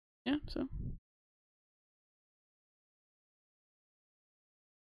 yeah. Yeah, so.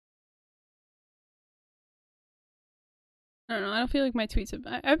 I don't know. I don't feel like my tweets have.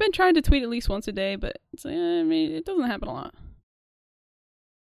 I've been trying to tweet at least once a day, but it's like, I mean, it doesn't happen a lot.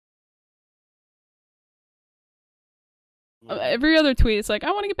 Every other tweet, it's like,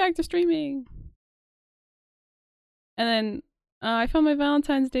 I want to get back to streaming. And then I found my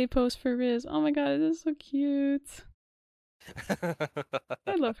Valentine's Day post for Riz. Oh my god, it is so cute.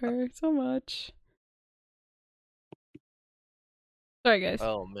 I love her so much. Sorry, guys.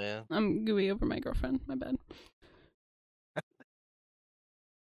 Oh, man. I'm gooey over my girlfriend. My bad.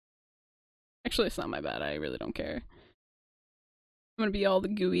 Actually, it's not my bad. I really don't care. I'm gonna be all the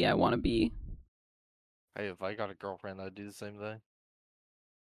gooey I want to be. Hey, if I got a girlfriend, I'd do the same thing.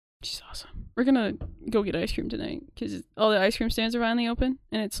 She's awesome. We're gonna go get ice cream tonight because all the ice cream stands are finally open,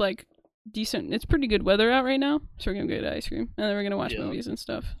 and it's like decent. It's pretty good weather out right now, so we're gonna go get ice cream, and then we're gonna watch movies and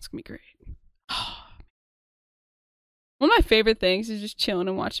stuff. It's gonna be great. One of my favorite things is just chilling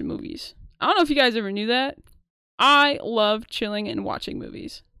and watching movies. I don't know if you guys ever knew that. I love chilling and watching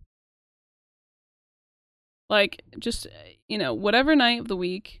movies. Like, just, whatever night of the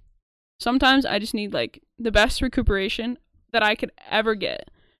week. Sometimes I just need, like, the best recuperation that I could ever get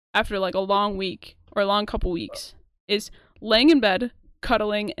after, like, a long week or a long couple weeks is laying in bed,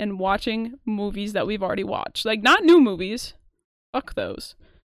 cuddling, and watching movies that we've already watched. Like, not new movies. Fuck those.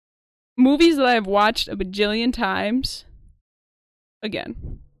 Movies that I've watched a bajillion times.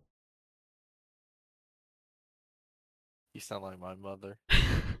 Again. You sound like my mother.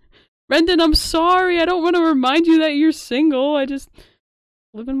 Brendan, I'm sorry. I don't want to remind you that you're single. I just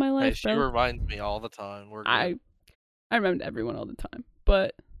living my life. Hey, she reminds me all the time. I remember everyone all the time,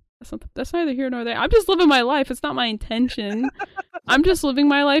 but that's neither here nor there. I'm just living my life. It's not my intention. I'm just living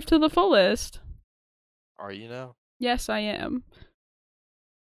my life to the fullest. Are you now? Yes, I am.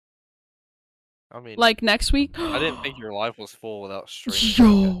 I mean, like next week. I didn't think your life was full without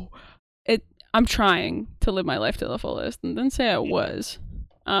streaming. I'm trying to live my life to the fullest, and then say I was.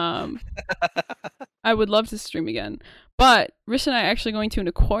 I would love to stream again, but Riss and I are actually going to an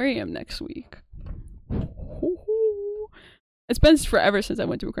aquarium next week. It's been forever since I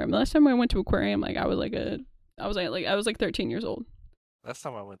went to aquarium. The last time I went to aquarium, like I was like 13 years old. Last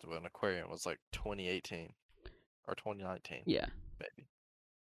time I went to an aquarium was like 2018 or 2019. Yeah, maybe.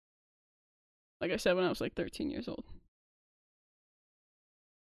 Like I said, when I was like 13 years old.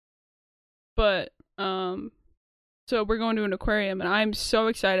 But so we're going to an aquarium, and I'm so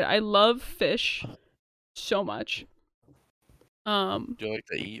excited. I love fish so much. Do you like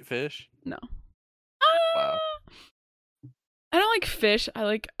to eat fish? No. Wow. I don't like fish. I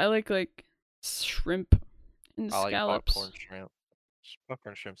like shrimp and scallops. I like popcorn shrimp.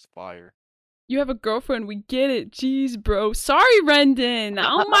 Popcorn shrimp's fire. You have a girlfriend. We get it. Jeez, bro. Sorry, Rendon.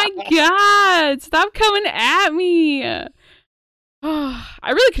 Oh my god. Stop coming at me.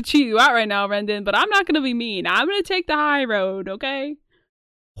 I really could cheat you out right now, Rendon, but I'm not going to be mean. I'm going to take the high road, okay?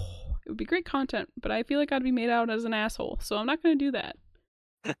 It would be great content, but I feel like I'd be made out as an asshole, so I'm not going to do that.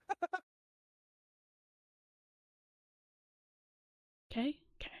 Okay?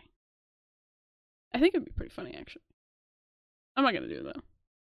 I think it'd be pretty funny, actually. I'm not going to do it, though.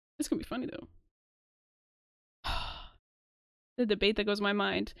 It's going to be funny, though. The debate that goes in my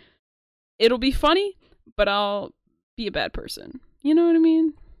mind. It'll be funny, but I'll be a bad person. You know what I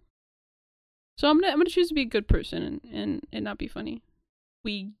mean? So I'm gonna choose to be a good person and not be funny.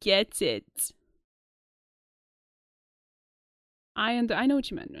 We get it. I know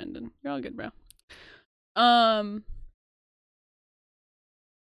what you meant, Brendan. You're all good, bro. I don't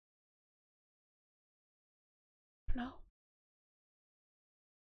know.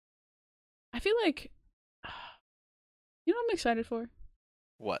 I feel like you know what I'm excited for?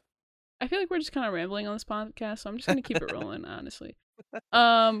 What? I feel like we're just kind of rambling on this podcast, so I'm just gonna keep it rolling, honestly.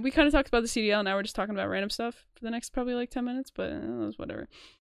 We kind of talked about the CDL, now we're just talking about random stuff for the next probably like 10 minutes, but whatever.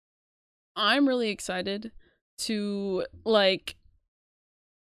 I'm really excited to I'm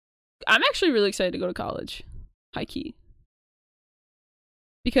actually really excited to go to college, high key,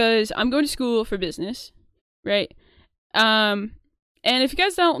 because I'm going to school for business, right? And if you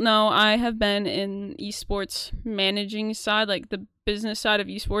guys don't know, I have been in esports managing side, like the business side of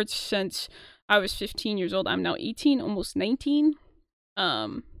esports, since I was 15 years old. I'm now 18, almost 19.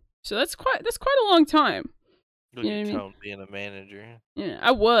 So that's quite a long time. You know what I mean? Being a manager. Yeah,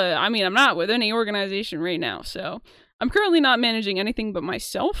 I would. I mean, I'm not with any organization right now, so I'm currently not managing anything but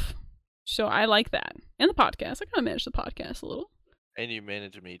myself. So I like that, and the podcast. I kind of manage the podcast a little. And you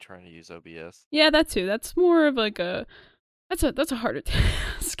manage me trying to use OBS. Yeah, that too. That's more of like a. That's a harder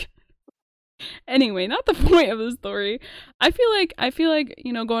task. Anyway, not the point of the story. I feel like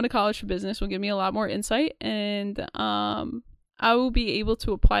going to college for business will give me a lot more insight, and I will be able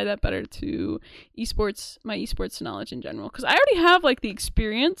to apply that better to esports, my esports knowledge in general, because I already have like the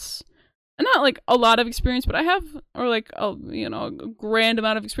experience, and not like a lot of experience, but I have, or like a grand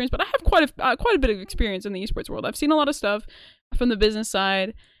amount of experience, but I have quite a bit of experience in the esports world. I've seen a lot of stuff from the business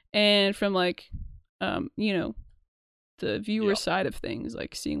side and from like you know the viewer Yeah. side of things,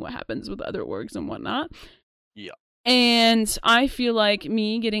 like seeing what happens with other orgs and whatnot. Yeah. And I feel like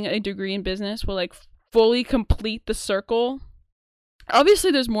me getting a degree in business will like fully complete the circle.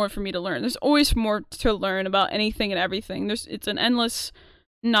 Obviously, there's more for me to learn. There's always more to learn about anything and everything. It's an endless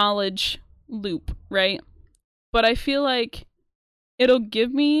knowledge loop, right? But I feel like it'll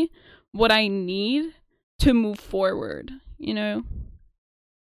give me what I need to move forward, you know?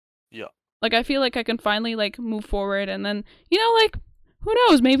 Yeah. Like I feel like I can finally like move forward, and then like who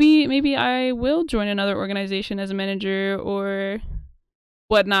knows, maybe I will join another organization as a manager or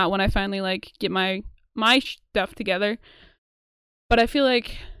whatnot when I finally like get my stuff together. But I feel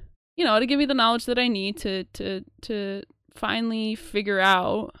like to give me the knowledge that I need to finally figure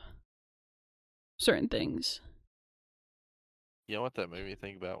out certain things. You know what that made me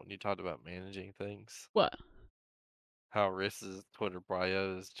think about when you talked about managing things? What? How Riss's Twitter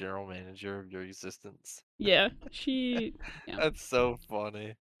bio is general manager of your existence. Yeah, she. Yeah. That's so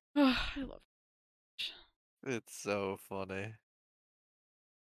funny. I love. It's so funny.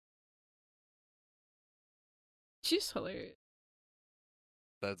 She's hilarious.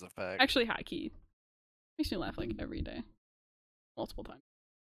 That's a fact. Actually, high key makes me laugh like every day, multiple times.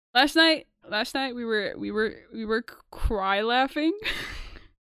 Last night we were cry laughing.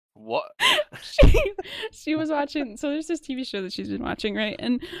 What? she was watching. So there's this TV show that she's been watching, right?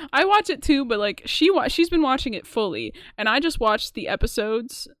 And I watch it too, but like she's been watching it fully, and I just watched the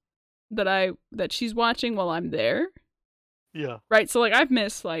episodes that she's watching while I'm there. Yeah. Right. So like I've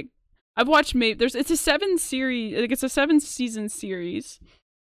watched maybe it's a 7-season series.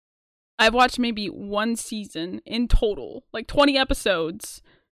 I've watched maybe one season in total, like 20 episodes,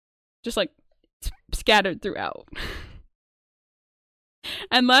 just like scattered throughout.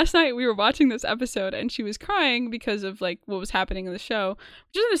 And last night we were watching this episode and she was crying because of like what was happening in the show,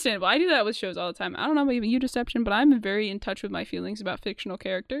 which is understandable. I do that with shows all the time. I don't know about you, Deception, but I'm very in touch with my feelings about fictional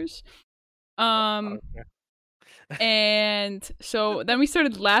characters. Okay. And so then we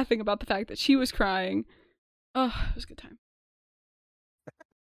started laughing about the fact that she was crying. Oh, it was a good time.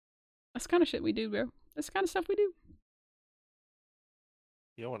 That's the kind of shit we do, bro. That's the kind of stuff we do.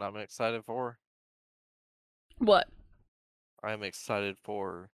 You know what I'm excited for? What? I'm excited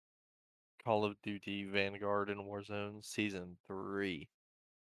for Call of Duty Vanguard and Warzone Season 3.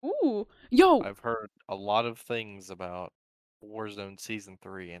 Ooh. Yo! I've heard a lot of things about Warzone Season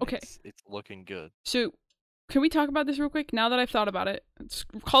 3, and Okay. it's looking good. So, can we talk about this real quick? Now that I've thought about it, it's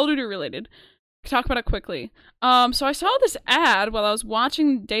Call of Duty related. Talk about it quickly. So I saw this ad while I was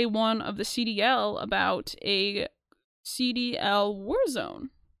watching day one of the CDL about a CDL Warzone.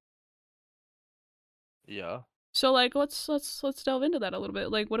 Yeah. So like let's delve into that a little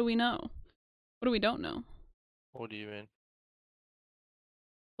bit. Like what do we know? What do we don't know? What do you mean?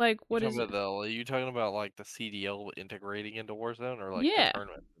 Like what is it? Are you talking about like the CDL integrating into Warzone, or like Yeah. the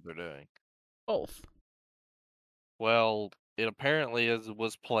tournament that they're doing? Both. Well, it apparently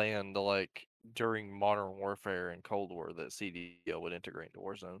was planned like during Modern Warfare and Cold War that CDL would integrate into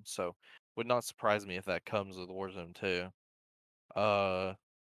Warzone. So would not surprise me if that comes with Warzone too.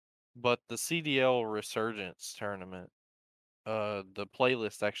 But the CDL Resurgence tournament, the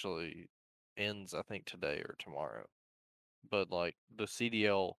playlist actually ends I think today or tomorrow. But like the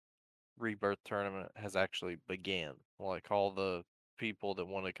CDL Rebirth tournament has actually began. Like all the people that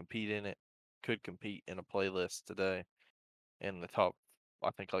want to compete in it could compete in a playlist today, and the top I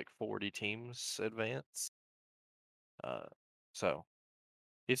think like 40 teams advance. So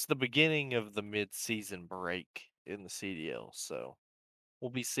it's the beginning of the mid-season break in the CDL, so we'll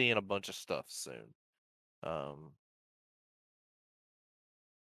be seeing a bunch of stuff soon.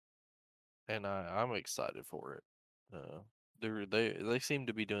 And I'm excited for it. They seem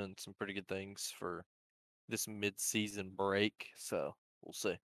to be doing some pretty good things for this mid-season break, so we'll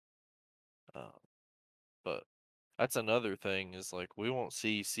see. But that's another thing is like we won't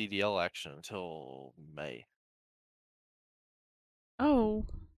see CDL action until May. Oh.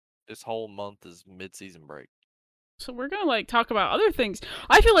 This whole month is mid-season break. So we're gonna like talk about other things.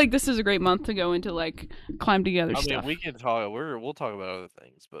 I feel like this is a great month to go into like climb together I stuff. mean, we can talk. We'll talk about other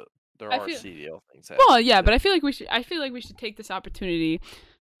things, but there are CDL things. Well, yeah, but I feel like we should take this opportunity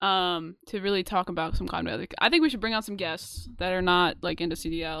to really talk about some kind of other. I think we should bring on some guests that are not like into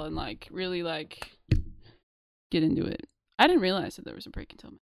CDL and like really like get into it. I didn't realize that there was a break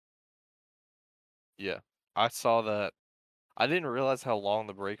until. Yeah, I saw that. I didn't realize how long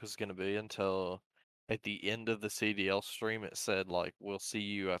the break was gonna be until at the end of the CDL stream. It said like, "We'll see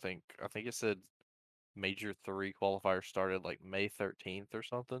you." I think it said Major 3 qualifier started like May 13th or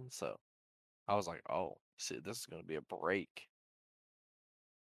something. So I was like, "Oh, see, this is gonna be a break."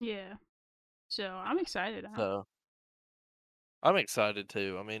 Yeah. So I'm excited. So I'm excited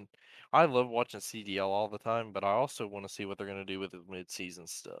too. I mean, I love watching CDL all the time, but I also want to see what they're gonna do with the mid-season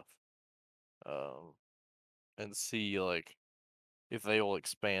stuff. Um, and see like if they will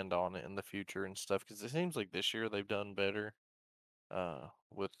expand on it in the future and stuff. Because it seems like this year they've done better.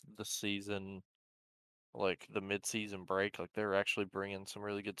 With the season, like the mid-season break, like they're actually bringing some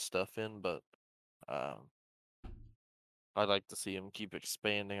really good stuff in. But um, I'd like to see them keep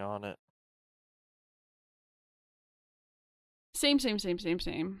expanding on it. Same.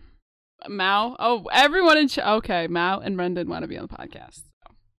 Mao. Oh, everyone in okay. Mao and Brendan want to be on the podcast.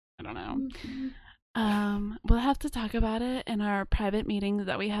 So, I don't know. We'll have to talk about it in our private meetings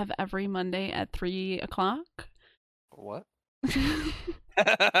that we have every Monday at 3:00. What?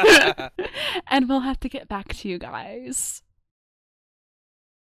 And we'll have to get back to you guys.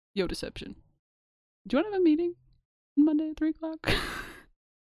 Yo, Deception. Do you want to have a meeting on Monday at 3:00?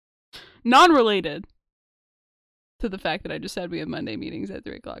 Non-related to the fact that I just said we have Monday meetings at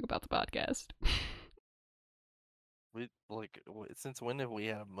 3:00 about the podcast. We since when have we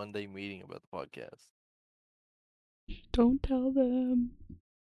had a Monday meeting about the podcast? Don't tell them.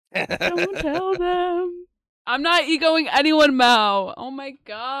 Don't tell them. I'm not egoing anyone, Mao. Oh my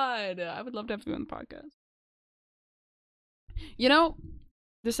god. I would love to have you on the podcast. You know,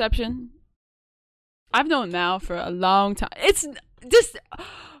 Deception. I've known Mao for a long time. It's just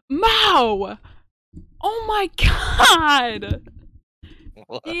Mao. Oh my god.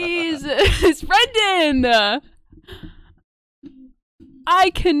 Jesus, Brendan.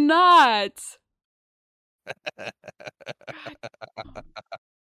 I cannot.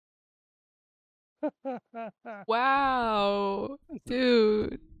 Wow.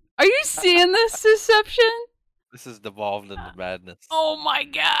 Dude. Are you seeing this, Deception? This has devolved into madness. Oh my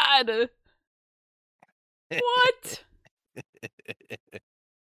god. What?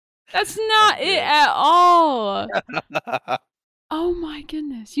 That's not it at all. Oh my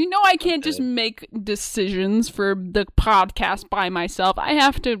goodness. You know I can't just make decisions for the podcast by myself. I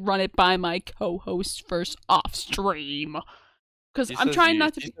have to run it by my co-host first off stream. Because I'm trying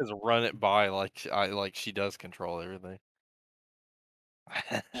not to She says run it by like she does control everything.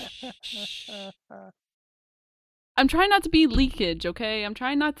 I'm trying not to be leakage, okay? I'm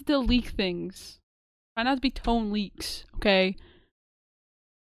trying not to leak things. Try not to be tone leaks, okay?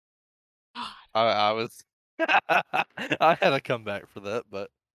 I was I had to come back for that, but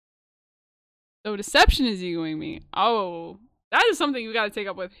So Deception is egoing me. Oh, that is something we gotta take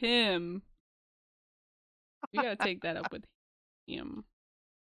up with him. We gotta take that up with him.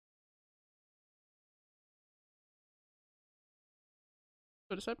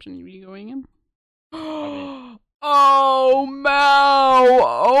 So Deception, you egoing him? Oh, Mao!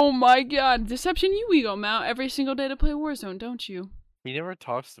 Oh my god. Deception, you ego Mao every single day to play Warzone, don't you? he never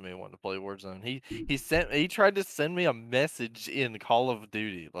talks to me wanting to play Warzone. He tried to send me a message in Call of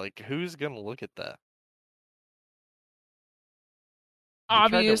Duty. Like, who's gonna look at that?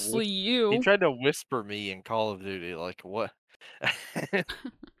 Obviously you. He tried to whisper me in Call of Duty. Like, what?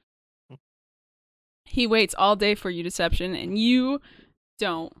 He waits all day for you, Deception, and you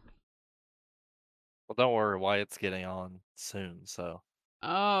don't. Well, don't worry, Wyatt's getting on soon, so.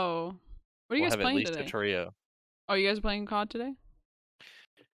 Oh. What are you guys playing today? At least today? a trio. Oh, you guys are playing COD today?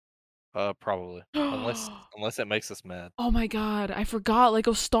 Probably. unless it makes us mad. Oh my god, I forgot.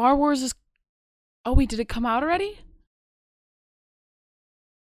 Lego Star Wars is... Oh wait, did it come out already?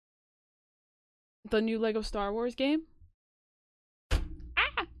 The new Lego Star Wars game?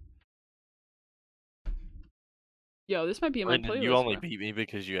 Ah! Yo, this might be in my playlist. You only beat me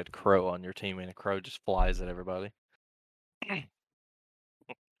because you had Crow on your team, and Crow just flies at everybody.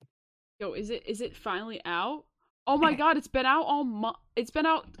 Yo, is it finally out? Oh my god, it's been out all it's been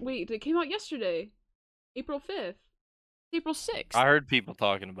out. Wait, it came out yesterday. April 5th. April 6th. I heard people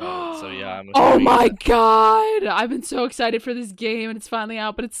talking about it, so yeah, I'm Oh my god! I've been so excited for this game and it's finally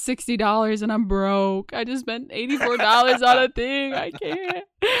out, but it's $60 and I'm broke. I just spent $84 on a thing. I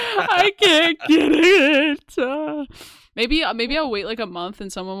can't get it. Maybe I'll wait like a month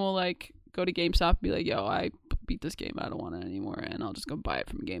and someone will like go to GameStop and be like, yo, I beat this game, I don't want it anymore, and I'll just go buy it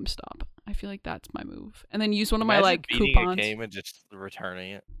from GameStop. I feel like that's my move. And then use one of my Imagine like beating a coupons. game and just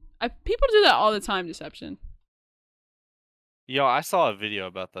returning it. People do that all the time, Deception. Yo, I saw a video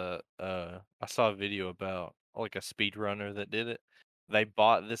about that. I saw a video about like a speedrunner that did it. They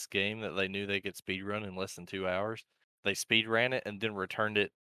bought this game that they knew they could speedrun in less than 2 hours. They speedran it and then returned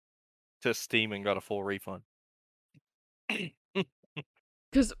it to Steam and got a full refund.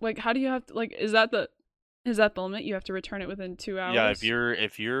 Because like, how do you have to like? Is that the limit? You have to return it within 2 hours. Yeah,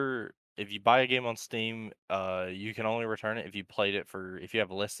 if you buy a game on Steam, you can only return it if you played it for if you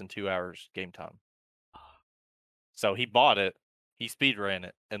have less than 2 hours game time. So he bought it, he speedran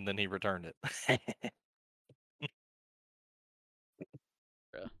it, and then he returned it.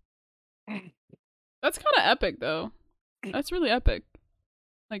 That's kind of epic, though. That's really epic.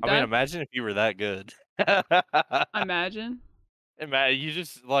 Like I that. mean, imagine if you were that good. Imagine. You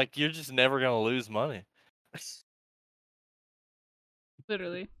just like you're just never gonna lose money.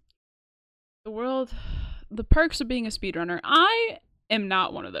 Literally. The perks of being a speedrunner. I am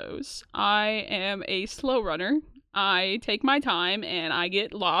not one of those. I am a slow runner. I take my time and I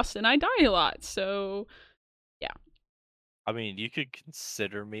get lost and I die a lot. So, yeah. I mean, you could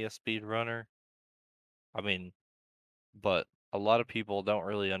consider me a speedrunner. I mean, but a lot of people don't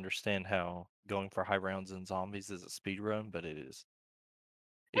really understand how going for high rounds in zombies is a speed run, but it is.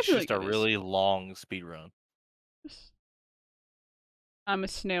 I It's feel just like a it is. really long speed run. I'm a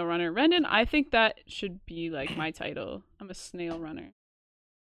snail runner. Rendon, I think that should be like my title. I'm a snail runner.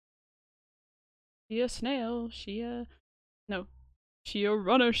 She a snail. No. She a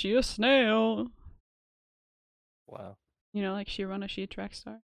runner. She a snail. Wow. You know, like she a runner. She a track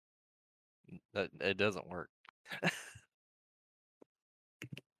star. That it doesn't work.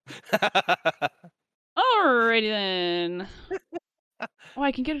 Alrighty then. Oh,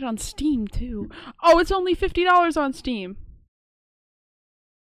 I can get it on Steam too. Oh, it's only $50 on Steam.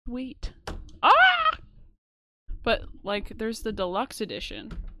 Sweet. Ah! But like, there's the deluxe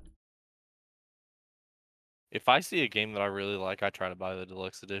edition. If I see a game that I really like, I try to buy the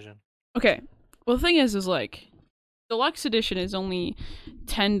deluxe edition. Okay. Well, the thing is like, deluxe edition is only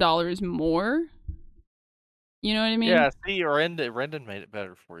 $10 more. You know what I mean? Yeah, see, Rendon made it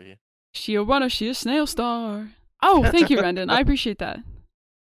better for you. She a runner, she a snail star. Oh, thank you, Rendon. I appreciate that.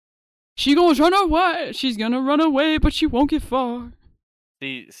 She gonna run away. She's gonna run away, but she won't get far.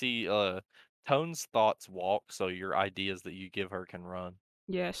 See, Tone's thoughts walk, so your ideas that you give her can run.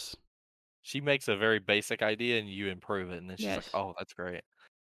 Yes. She makes a very basic idea and you improve it, and then she's like, Yes. "Oh, that's great."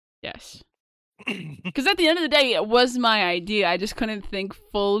 Yes. Because at the end of the day, it was my idea. I just couldn't think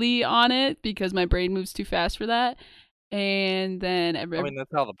fully on it because my brain moves too fast for that. And then I mean,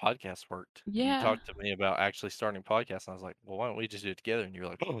 that's how the podcast worked. Yeah. You talked to me about actually starting podcasts, and I was like, "Well, why don't we just do it together?" And you're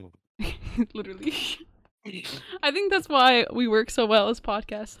like, "Oh." Literally. I think that's why we work so well as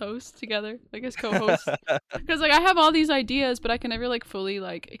podcast hosts together, like as co-hosts. Because like I have all these ideas, but I can never like fully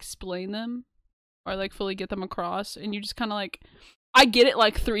like explain them or like fully get them across. And you just kind of like, I get it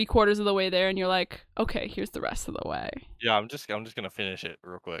like 3/4 of the way there, and you're like, okay, here's the rest of the way. Yeah, I'm just gonna finish it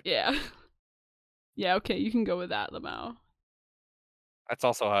real quick. Yeah. Yeah. Okay, you can go with that, Lamau. That's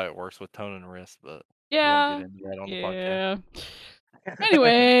also how it works with tone and wrist, but Yeah. we won't get into that on the podcast.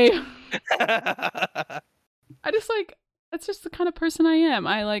 Anyway, I just like that's just the kind of person I am.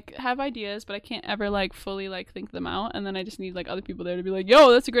 I like have ideas, but I can't ever like fully like think them out, and then I just need like other people there to be like,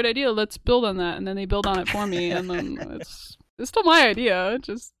 "Yo, that's a great idea. Let's build on that." And then they build on it for me, and then it's still my idea. It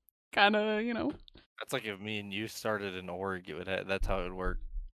just kind of, That's like if me and you started an org, that's how it would work.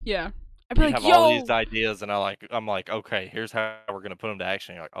 Yeah. I'd be You like, have "Yo, all these ideas, and I'm like, okay, here's how we're gonna put them to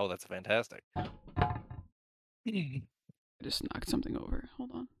action. You're like, oh, that's fantastic. I just knocked something over.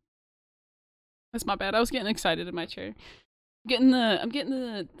 Hold on. That's my bad. I was getting excited in my chair. I'm getting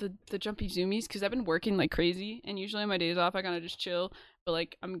the jumpy zoomies because I've been working like crazy, and usually on my days off I kind of just chill. But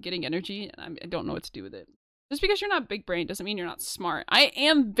like I'm getting energy, and I don't know what to do with it. Just because you're not big brain doesn't mean you're not smart. I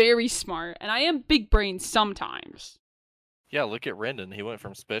am very smart, and I am big brain sometimes. Yeah, look at Rendon. He went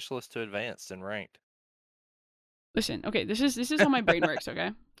from specialist to advanced and ranked. Listen, okay, this is how my brain works.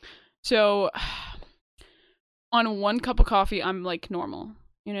 Okay, so on 1 cup of coffee, I'm like normal.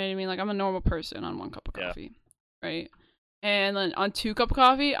 You know what I mean? Like I'm a normal person on 1 cup of coffee, right? And then on 2 cup of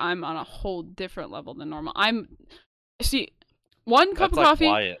coffee, I'm on a whole different level than normal. See, 1 cup That's of coffee.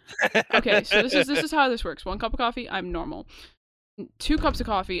 Wyatt. Okay, so this is how this works. 1 cup of coffee, I'm normal. 2 cups of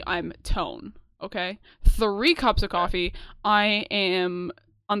coffee, I'm tone. Okay, 3 cups of coffee, I am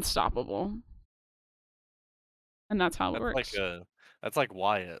unstoppable. And that's how it works. That's like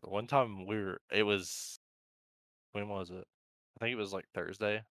Wyatt. One time it was, when was it? I think it was like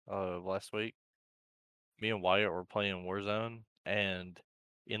Thursday of last week. Me and Wyatt were playing Warzone, and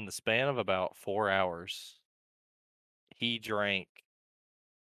in the span of about 4 hours, he drank,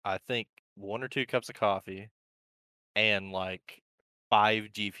 I think, 1 or 2 cups of coffee and like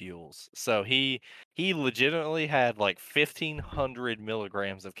 5 G Fuels. So he legitimately had like 1,500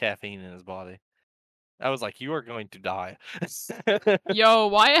 milligrams of caffeine in his body. I was like, you are going to die. Yo,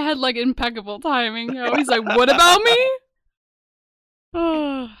 Wyatt had like impeccable timing. Yo, he's like, what about me?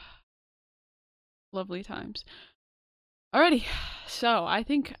 Oh, lovely times. Alrighty, so I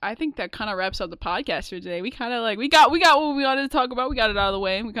think that kind of wraps up the podcast for today. We kind of like we got what we wanted to talk about. We got it out of the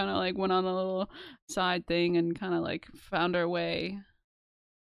way, and we kind of like went on a little side thing and kind of like found our way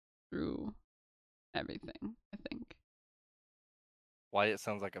through everything. I think. Wyatt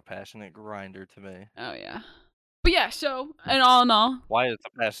sounds like a passionate grinder to me. Oh yeah, but yeah. So, and all in all, Wyatt's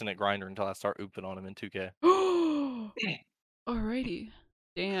a passionate grinder until I start ooping on him in 2K. Alrighty,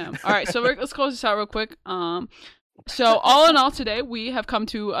 damn. All right, so let's close this out real quick. So all in all today, we have come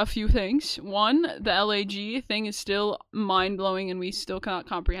to a few things. One, the LAG thing is still mind-blowing and we still cannot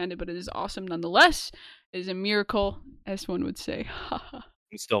comprehend it, but it is awesome nonetheless. It is a miracle, as one would say.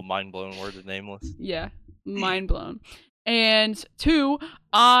 I'm still mind-blown, worded nameless. Yeah, mind-blown. And two,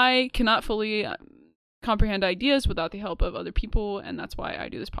 I cannot fully comprehend ideas without the help of other people, and that's why I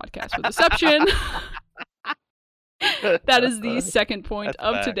do this podcast with Deception. That is the second point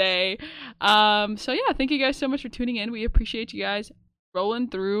of today. So yeah, thank you guys so much for tuning in. We appreciate you guys rolling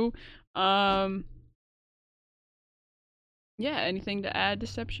through. Yeah, anything to add,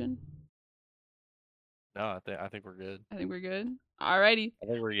 Deception? No, I think we're good. I think we're good. Alrighty. I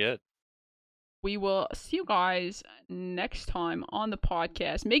think we're good. We will see you guys next time on the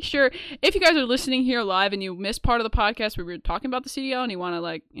podcast. Make sure, if you guys are listening here live and you missed part of the podcast where we were talking about the CDL and you want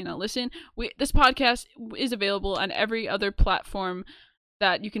to listen, this podcast is available on every other platform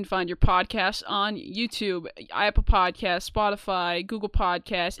that you can find your podcasts on: YouTube, Apple Podcasts, Spotify, Google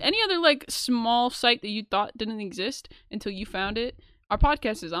Podcasts, any other small site that you thought didn't exist until you found it. Our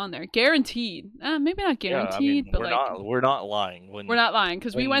podcast is on there, guaranteed. Maybe not guaranteed, but we're not lying. We're not lying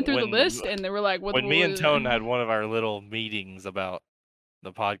because we went through the list and they were like, when me and Tone had one of our little meetings about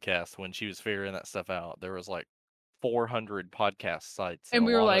the podcast when she was figuring that stuff out, there was 400 podcast sites, and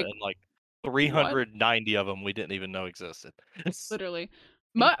we were like, 390 of them we didn't even know existed. Literally,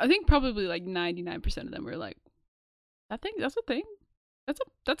 but I think probably 99% of them were like, that's a thing. That's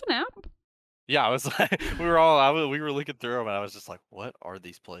an app. Yeah, I was like, we were looking through them, and I was just like, what are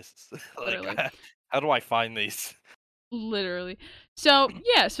these places? How do I find these? Literally. So,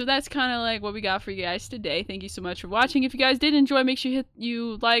 yeah, so that's kind of what we got for you guys today. Thank you so much for watching. If you guys did enjoy, make sure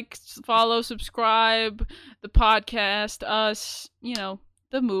you like, follow, subscribe, the podcast, us,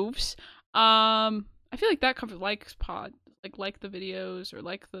 the moves. I feel like that covers like the videos or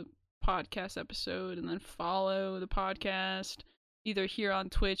the podcast episode, and then follow the podcast either here on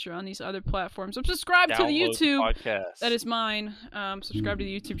Twitch or on these other platforms. Subscribe to the YouTube. That is mine. Subscribe to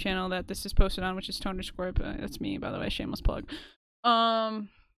the YouTube channel that this is posted on, which is Tone_Scorp. That's me, by the way. Shameless plug. Download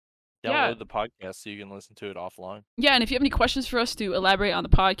the podcast so you can listen to it offline. Yeah, and if you have any questions for us to elaborate on the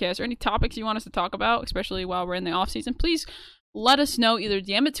podcast or any topics you want us to talk about, especially while we're in the off season, please let us know. Either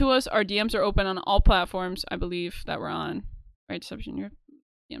DM it to us. Our DMs are open on all platforms, I believe, that we're on. Right, Deception? Your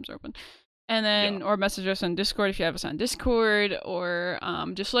DMs are open. And then, or message us on Discord if you have us on Discord, or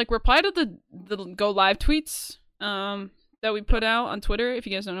just reply to the go live tweets that we put out on Twitter. If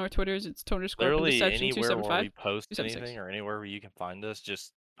you guys don't know our Twitter is, it's Tone_Scorp and Deception 275. Anywhere where we post anything or anywhere where you can find us,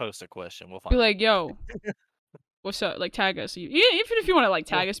 just post a question. We'll find. Be like, yo, what's up? Tag us. Even if you want to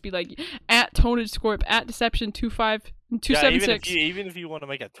tag us, be like at Tone_Scorp at Deception 276. Even if you want to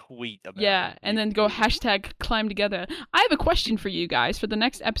make a tweet about it. And then go hashtag climb together. I have a question for you guys for the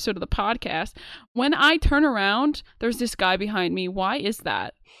next episode of the podcast. When I turn around, there's this guy behind me. Why is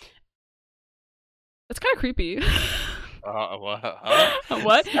that? That's kind of creepy.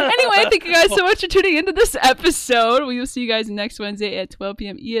 What? Anyway, thank you guys so much for tuning into this episode. We will see you guys next Wednesday at 12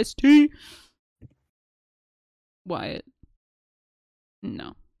 p.m. EST. Wyatt.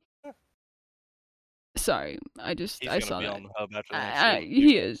 No. Sorry, I saw that. On the hub after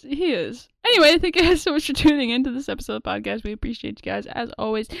he is. Anyway, thank you guys so much for tuning into this episode of the podcast. We appreciate you guys as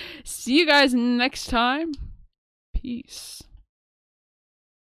always. See you guys next time. Peace.